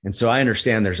 And so I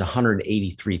understand there's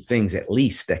 183 things at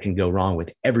least that can go wrong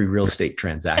with every real estate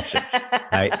transaction,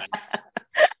 right?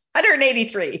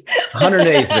 183.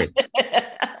 183.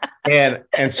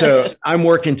 And so I'm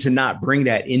working to not bring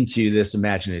that into this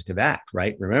imaginative act,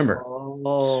 right? Remember,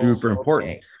 super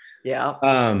important. Okay. Yeah.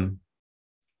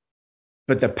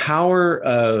 But the power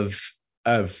of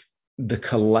the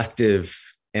collective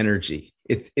energy,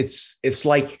 it's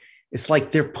like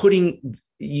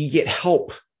you get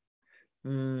help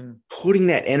putting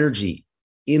that energy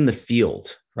in the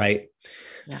field, right?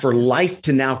 Yeah. For life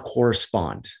to now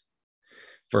correspond,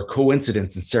 for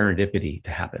coincidence and serendipity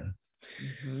to happen.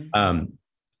 Well,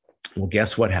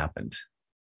 guess what happened?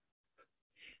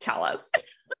 Tell us.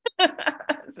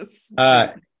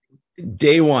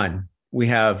 Day one, we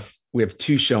have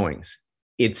 2 showings.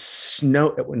 It's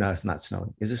snow. No, it's not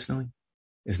snowing. Is it snowing?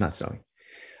 It's not snowing.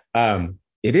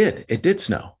 It did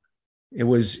snow. It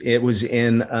was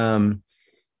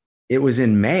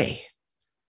in May,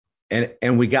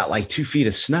 and we got like 2 feet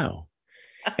of snow.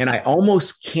 And I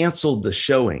almost canceled the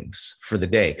showings for the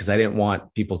day because I didn't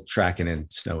want people tracking in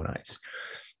snow and ice.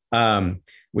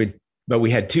 But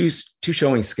we had two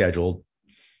showings scheduled.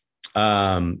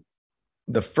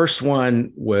 The first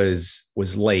one was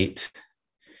late,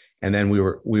 and then we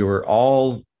were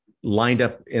all lined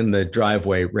up in the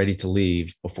driveway ready to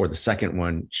leave before the second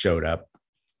one showed up.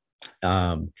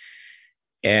 So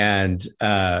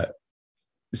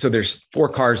there's 4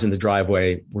 cars in the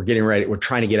driveway. We're getting ready. We're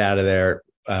trying to get out of there.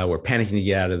 We're panicking to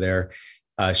get out of there.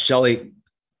 Shelly,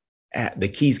 the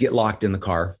keys get locked in the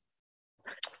car.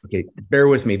 Okay, bear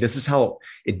with me. This is how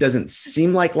it doesn't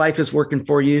seem like life is working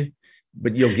for you,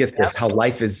 but you'll get this, how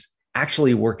life is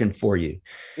actually working for you.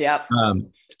 Yep.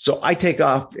 So I take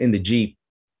off in the Jeep.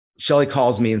 Shelly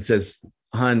calls me and says,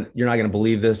 "Hun, you're not going to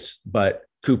believe this, but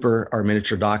Cooper, our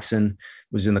miniature dachshund,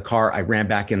 was in the car. I ran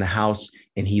back in the house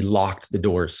and he locked the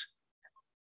doors.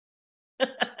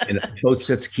 And both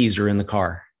sets of keys are in the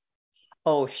car."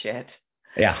 Oh shit.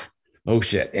 Yeah. Oh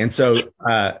shit. And so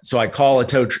I call a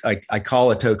tow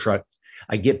truck.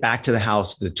 I get back to the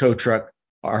house, the tow truck,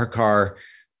 our car,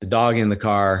 the dog in the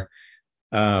car.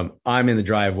 I'm in the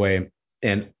driveway,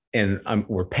 and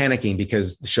we're panicking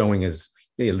because the showing is,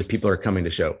 the people are coming to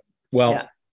show. Well,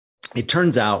 It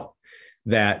turns out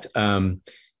that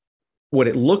what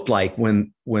it looked like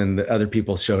when the other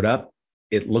people showed up,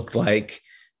 it looked like,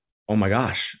 oh my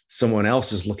gosh, someone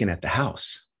else is looking at the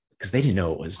house, because they didn't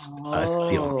know it was us,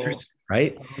 the owners,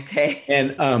 right? Okay.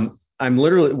 And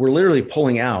we're literally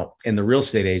pulling out, and the real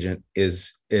estate agent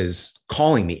is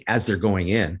calling me as they're going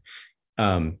in.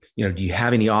 Do you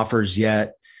have any offers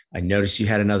yet? I noticed you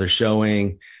had another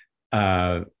showing,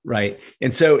 right?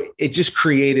 And so it just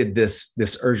created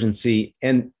this urgency,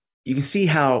 and you can see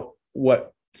how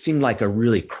what seemed like a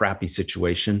really crappy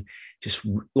situation, just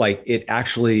like it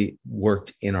actually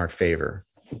worked in our favor,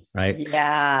 right?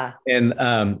 Yeah.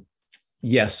 And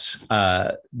yes,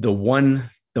 the one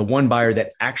buyer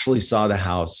that actually saw the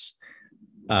house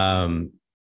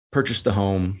purchased the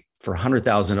home for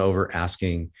 $100,000 over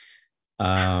asking.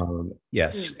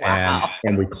 Yes, wow.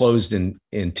 and we closed in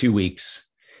 2 weeks,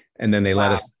 and then they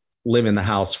let us live in the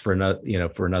house for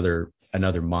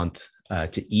another month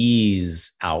to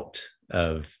ease out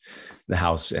of the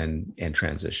house and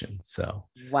transition. So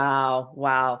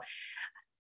wow.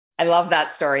 I love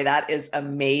that story. That is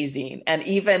amazing. And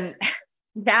even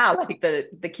now, like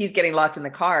the keys getting locked in the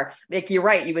car, like you're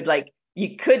right,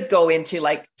 you could go into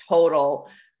like total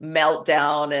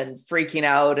meltdown and freaking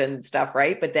out and stuff,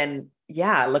 right? But then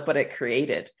look what it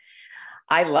created.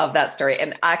 I love that story.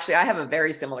 And actually I have a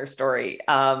very similar story.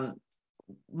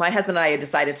 My husband and I had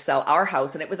decided to sell our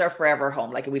house, and it was our forever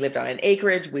home. Like, we lived on an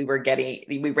acreage. We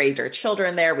raised our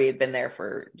children there. We had been there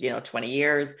for 20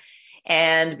 years.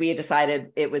 And we had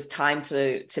decided it was time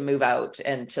to move out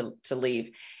and to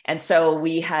leave. And so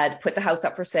we had put the house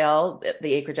up for sale,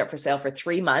 the acreage up for sale for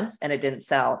 3 months, and it didn't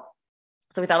sell.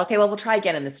 So we thought, okay, well, we'll try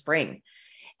again in the spring.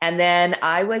 And then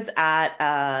I was at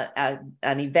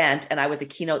an event, and I was a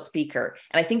keynote speaker.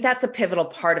 And I think that's a pivotal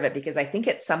part of it, because I think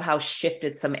it somehow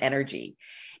shifted some energy.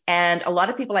 And a lot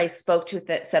of people I spoke to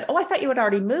that said, "Oh, I thought you had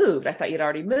already moved. I thought you'd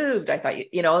already moved. I thought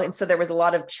and so there was a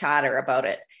lot of chatter about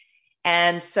it.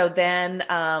 And so then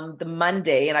the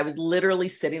Monday, and I was literally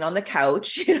sitting on the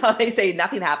couch. They say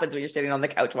nothing happens when you're sitting on the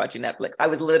couch watching Netflix. I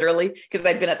was literally, because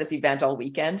I'd been at this event all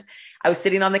weekend, I was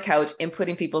sitting on the couch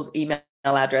inputting people's email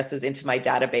addresses into my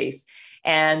database.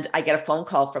 And I get a phone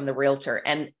call from the realtor.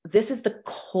 And this is the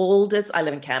coldest, I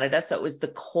live in Canada, so it was the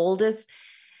coldest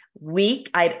week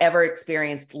I'd ever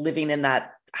experienced living in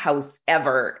that house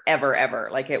ever.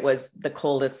 Like it was the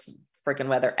coldest freaking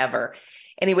weather ever.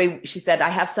 Anyway, she said, I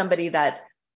have somebody that,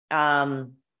 because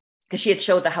she had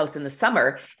showed the house in the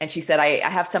summer, and she said, I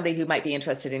have somebody who might be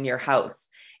interested in your house.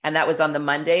 And that was on the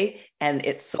Monday, and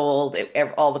it sold.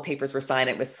 All the papers were signed.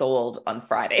 It was sold on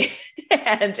Friday,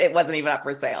 and it wasn't even up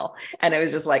for sale. And it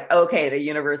was just like, okay, the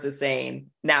universe is saying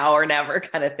now or never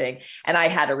kind of thing. And I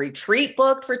had a retreat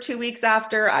booked for 2 weeks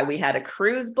after. We had a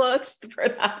cruise booked for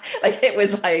that. Like it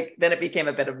was like, then it became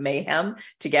a bit of mayhem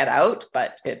to get out,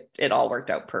 but it all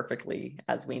worked out perfectly,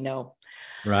 as we know.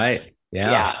 Right.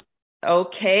 Yeah.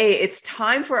 Okay, it's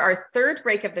time for our third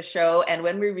break of the show. And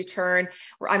when we return,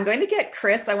 I'm going to get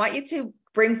Chris. I want you to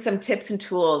bring some tips and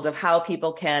tools of how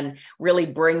people can really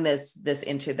bring this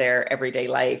into their everyday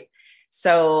life.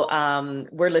 So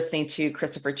we're listening to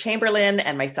Christopher Chamberlin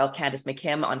and myself, Candace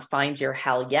McKim, on Find Your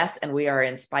Hell Yes. And we are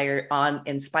on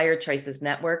Inspired Choices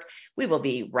Network. We will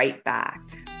be right back.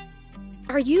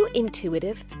 Are you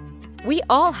intuitive? We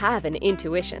all have an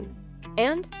intuition.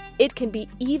 And it can be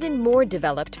even more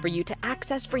developed for you to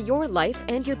access for your life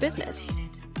and your business.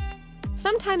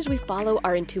 Sometimes we follow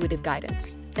our intuitive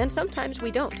guidance, and sometimes we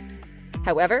don't.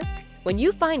 However, when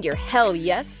you find your hell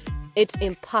yes, it's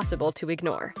impossible to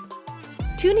ignore.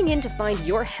 Tuning in to find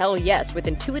your hell yes with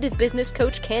intuitive business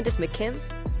coach Candace McKim,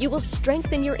 you will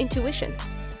strengthen your intuition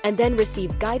and then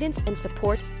receive guidance and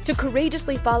support to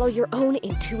courageously follow your own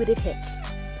intuitive hits.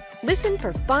 Listen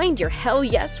for Find Your Hell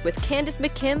Yes with Candace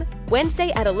McKim,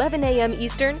 Wednesday at 11 a.m.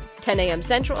 Eastern, 10 a.m.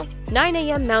 Central, 9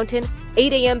 a.m. Mountain,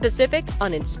 8 a.m. Pacific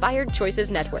on Inspired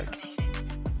Choices Network.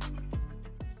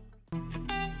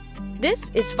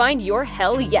 This is Find Your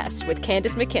Hell Yes with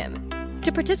Candace McKim.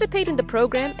 To participate in the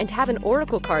program and have an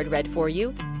oracle card read for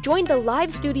you, join the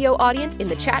live studio audience in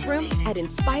the chat room at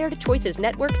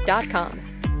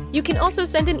inspiredchoicesnetwork.com. You can also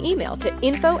send an email to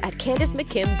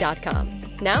info@CandaceMcKim.com.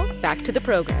 Now, back to the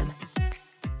program.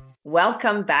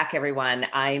 Welcome back, everyone.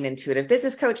 I'm intuitive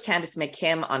business coach Candace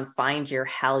McKim on Find Your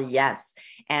Hell Yes.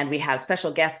 And we have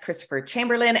special guest Christopher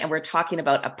Chamberlin, and we're talking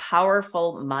about a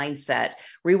powerful mindset,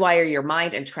 rewire your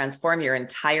mind and transform your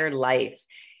entire life.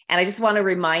 And I just want to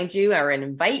remind you or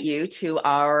invite you to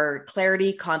our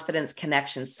Clarity, Confidence,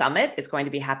 Connection Summit. It's going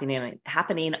to be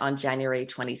happening on January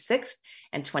 26th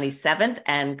and 27th.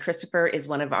 And Christopher is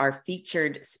one of our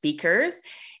featured speakers.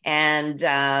 And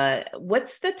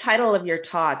what's the title of your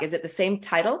talk? Is it the same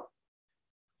title?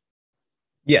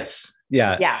 Yes.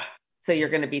 Yeah. Yeah. So you're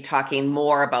going to be talking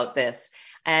more about this.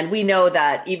 And we know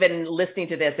that even listening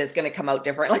to this, it's going to come out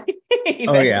differently.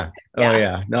 Oh yeah.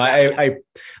 No, I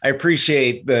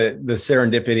appreciate the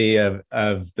serendipity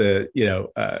of the,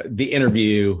 the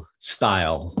interview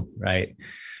style, right?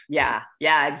 Yeah,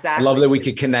 exactly. I love that we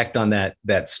could connect on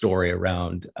that story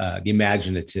around the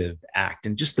imaginative act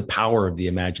and just the power of the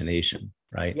imagination,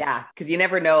 right? Yeah, because you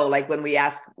never know. Like when we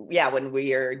when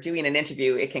we are doing an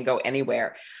interview, it can go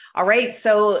anywhere. All right,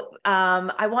 so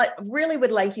I really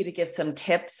would like you to give some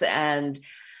tips and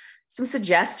some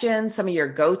suggestions, some of your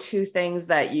go-to things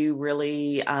that you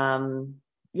really,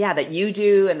 that you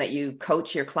do and that you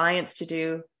coach your clients to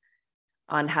do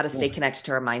on how to stay connected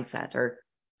to our mindset or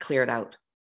clear it out.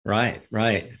 Right.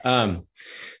 That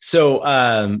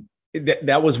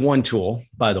was one tool,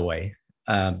 by the way.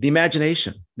 The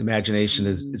imagination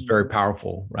is very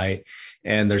powerful, right?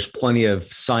 And there's plenty of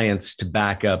science to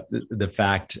back up the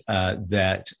fact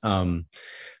that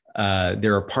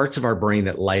there are parts of our brain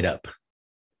that light up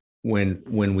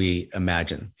when we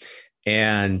imagine.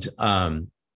 And and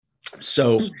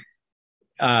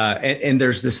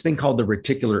there's this thing called the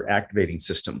reticular activating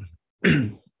system.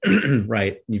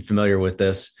 Right. You familiar with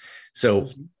this? So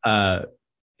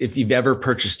if you've ever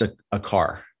purchased a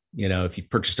car, if you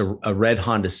purchased a red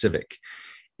Honda Civic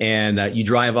and you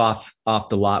drive off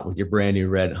the lot with your brand new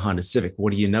red Honda Civic,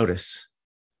 what do you notice?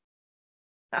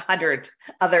 100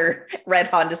 other red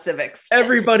Honda Civics.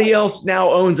 Everybody else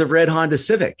now owns a red Honda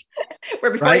Civic.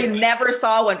 Where before you never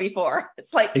saw one before.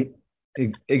 It's like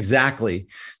exactly.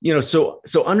 So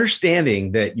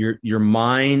understanding that your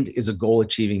mind is a goal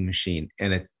achieving machine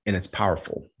and it's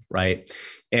powerful, right?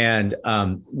 And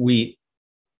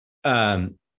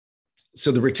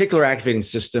so the reticular activating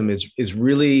system is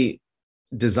really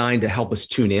designed to help us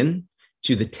tune in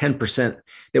to the 10%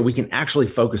 that we can actually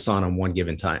focus on one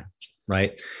given time,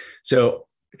 right? So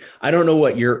I don't know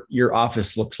what your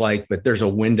office looks like, but there's a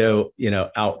window,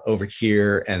 out over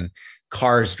here and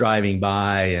cars driving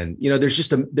by, and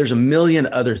there's a million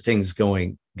other things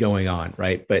going on,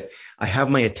 right? But I have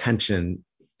my attention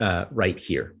right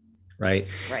here, right?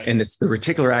 And it's the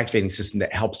reticular activating system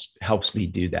that helps me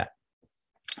do that.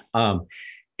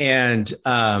 And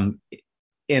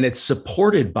it's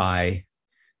supported by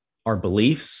our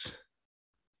beliefs,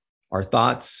 our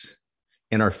thoughts,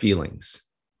 and our feelings,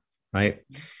 right?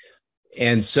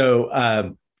 And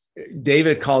so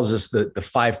David calls us the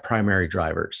five primary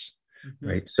drivers,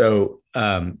 right? So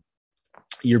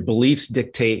your beliefs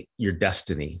dictate your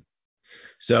destiny.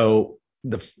 So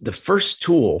the first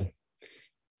tool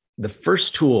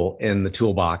in the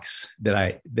toolbox that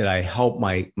I help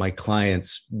my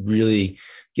clients really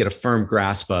get a firm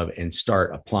grasp of and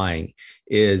start applying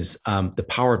is the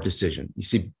power of decision. You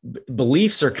see,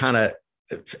 beliefs are kind of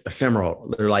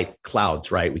ephemeral. They're like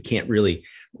clouds, right? We can't really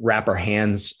wrap our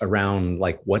hands around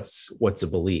like what's a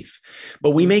belief,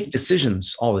 but we make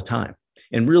decisions all the time.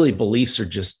 And really beliefs are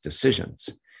just decisions,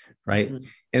 right?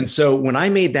 And so when I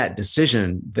made that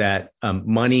decision that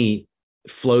money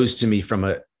flows to me from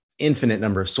an infinite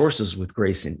number of sources with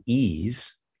grace and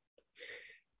ease,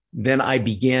 then I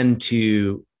began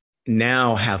to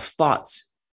now have thoughts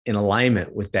in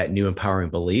alignment with that new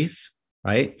empowering belief,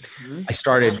 right? I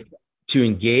started to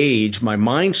engage, my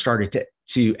mind started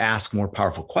to ask more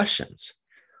powerful questions,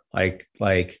 like,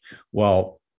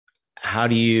 well, how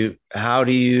do you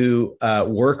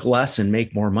work less and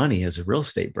make more money as a real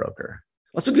estate broker?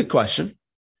 That's a good question,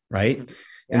 right? Yeah.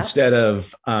 Instead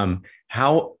of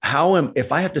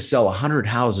if I have to sell 100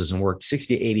 houses and work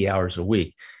 60, 80 hours a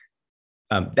week,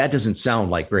 that doesn't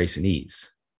sound like grace and ease,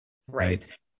 right?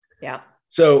 Yeah.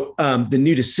 So the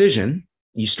new decision,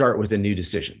 you start with a new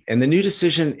decision, and the new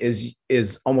decision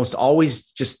is almost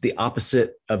always just the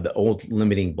opposite of the old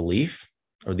limiting belief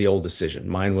or the old decision.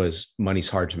 Mine was money's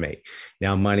hard to make.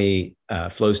 Now money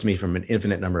flows to me from an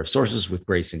infinite number of sources with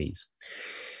grace and ease.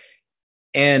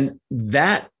 And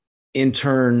that in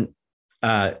turn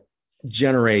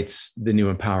generates the new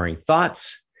empowering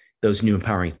thoughts. Those new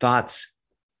empowering thoughts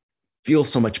feel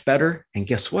so much better. And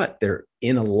guess what? They're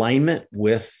in alignment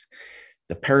with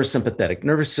the parasympathetic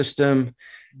nervous system,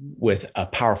 with a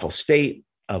powerful state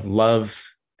of love,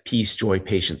 peace, joy,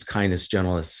 patience, kindness,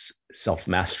 gentleness,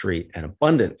 self-mastery, and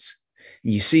abundance.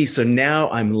 You see, so now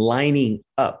I'm lining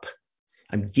up.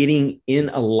 I'm getting in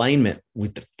alignment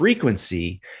with the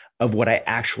frequency of what I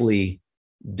actually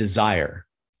desire.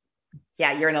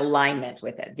 Yeah, you're in alignment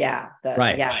with it. Yeah.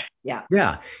 Right. Yeah.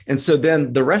 Yeah. And so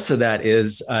then the rest of that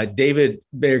is David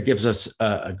Bayer gives us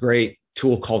a great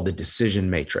tool called the decision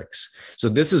matrix. So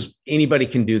this is, anybody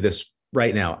can do this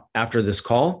right now. After this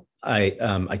call,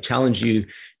 I challenge you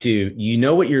to,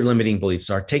 what your limiting beliefs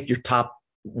are. Take your top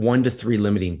 1 to 3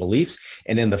 limiting beliefs.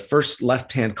 And in the first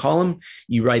left-hand column,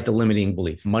 you write the limiting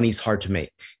belief, money's hard to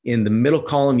make. In the middle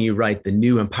column, you write the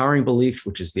new empowering belief,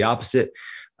 which is the opposite.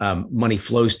 Money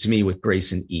flows to me with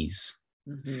grace and ease.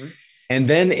 And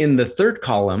then in the third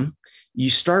column, you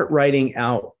start writing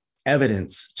out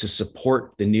evidence to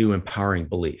support the new empowering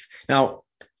belief. Now,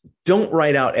 don't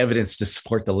write out evidence to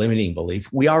support the limiting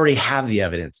belief. We already have the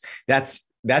evidence. That's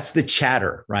the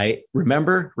chatter, right?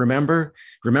 Remember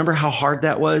how hard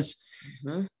that was?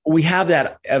 We have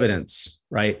that evidence,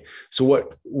 right? So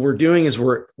what we're doing is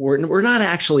we're not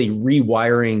actually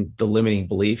rewiring the limiting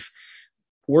belief.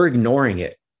 We're ignoring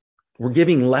it. We're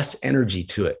giving less energy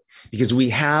to it because we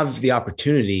have the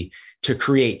opportunity to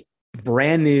create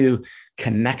brand new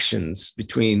connections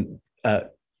between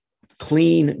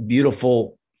clean,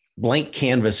 beautiful, blank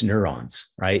canvas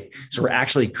neurons, right? So we're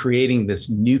actually creating this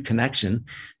new connection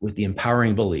with the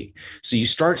empowering belief. So you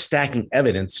start stacking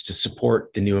evidence to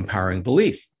support the new empowering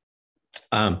belief.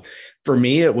 For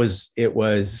me, it was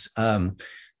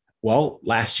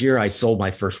last year I sold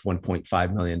my first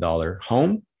 $1.5 million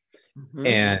home.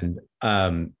 And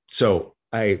so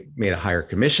I made a higher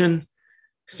commission,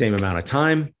 same amount of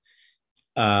time.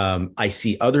 I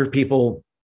see other people,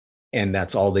 and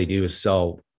that's all they do is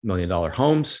sell $1 million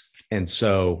homes. And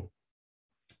so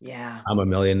I'm a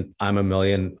 $1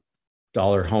 million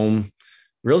home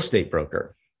real estate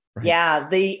broker. Right? Yeah.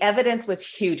 The evidence was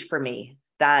huge for me.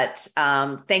 That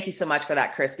thank you so much for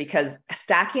that, Chris, because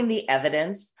stacking the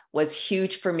evidence was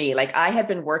huge for me. Like I had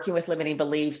been working with limiting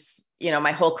beliefs,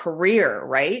 my whole career,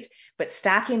 right? But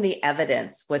stacking the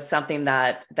evidence was something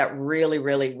that really,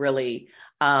 really, really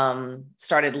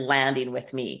started landing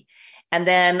with me. And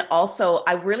then also,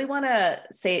 I really want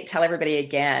to tell everybody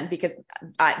again, because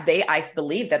I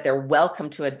believe that they're welcome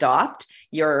to adopt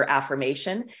your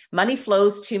affirmation. Money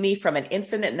flows to me from an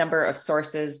infinite number of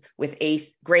sources with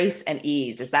grace and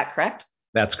ease. Is that correct?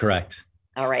 That's correct.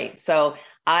 All right. So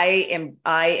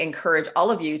I encourage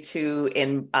all of you to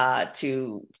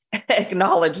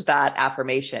acknowledge that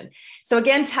affirmation. So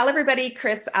again, tell everybody,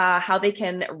 Chris, how they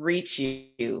can reach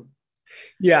you.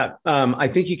 Yeah, I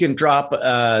think you can drop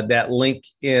that link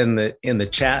in the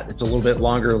chat. It's a little bit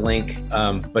longer link,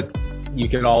 but You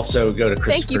can also go to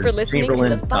Thank you for listening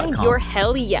to the Find Your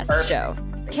Hell Yes Perfect. show.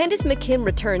 Candace McKim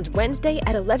returns Wednesday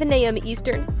at 11 a.m.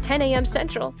 Eastern, 10 a.m.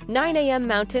 Central, 9 a.m.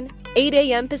 Mountain, 8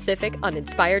 a.m. Pacific on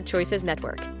Inspired Choices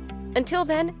Network. Until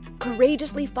then,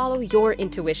 courageously follow your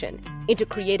intuition into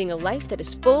creating a life that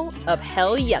is full of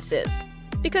hell yeses.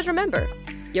 Because remember,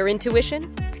 your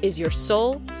intuition is your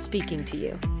soul speaking to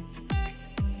you.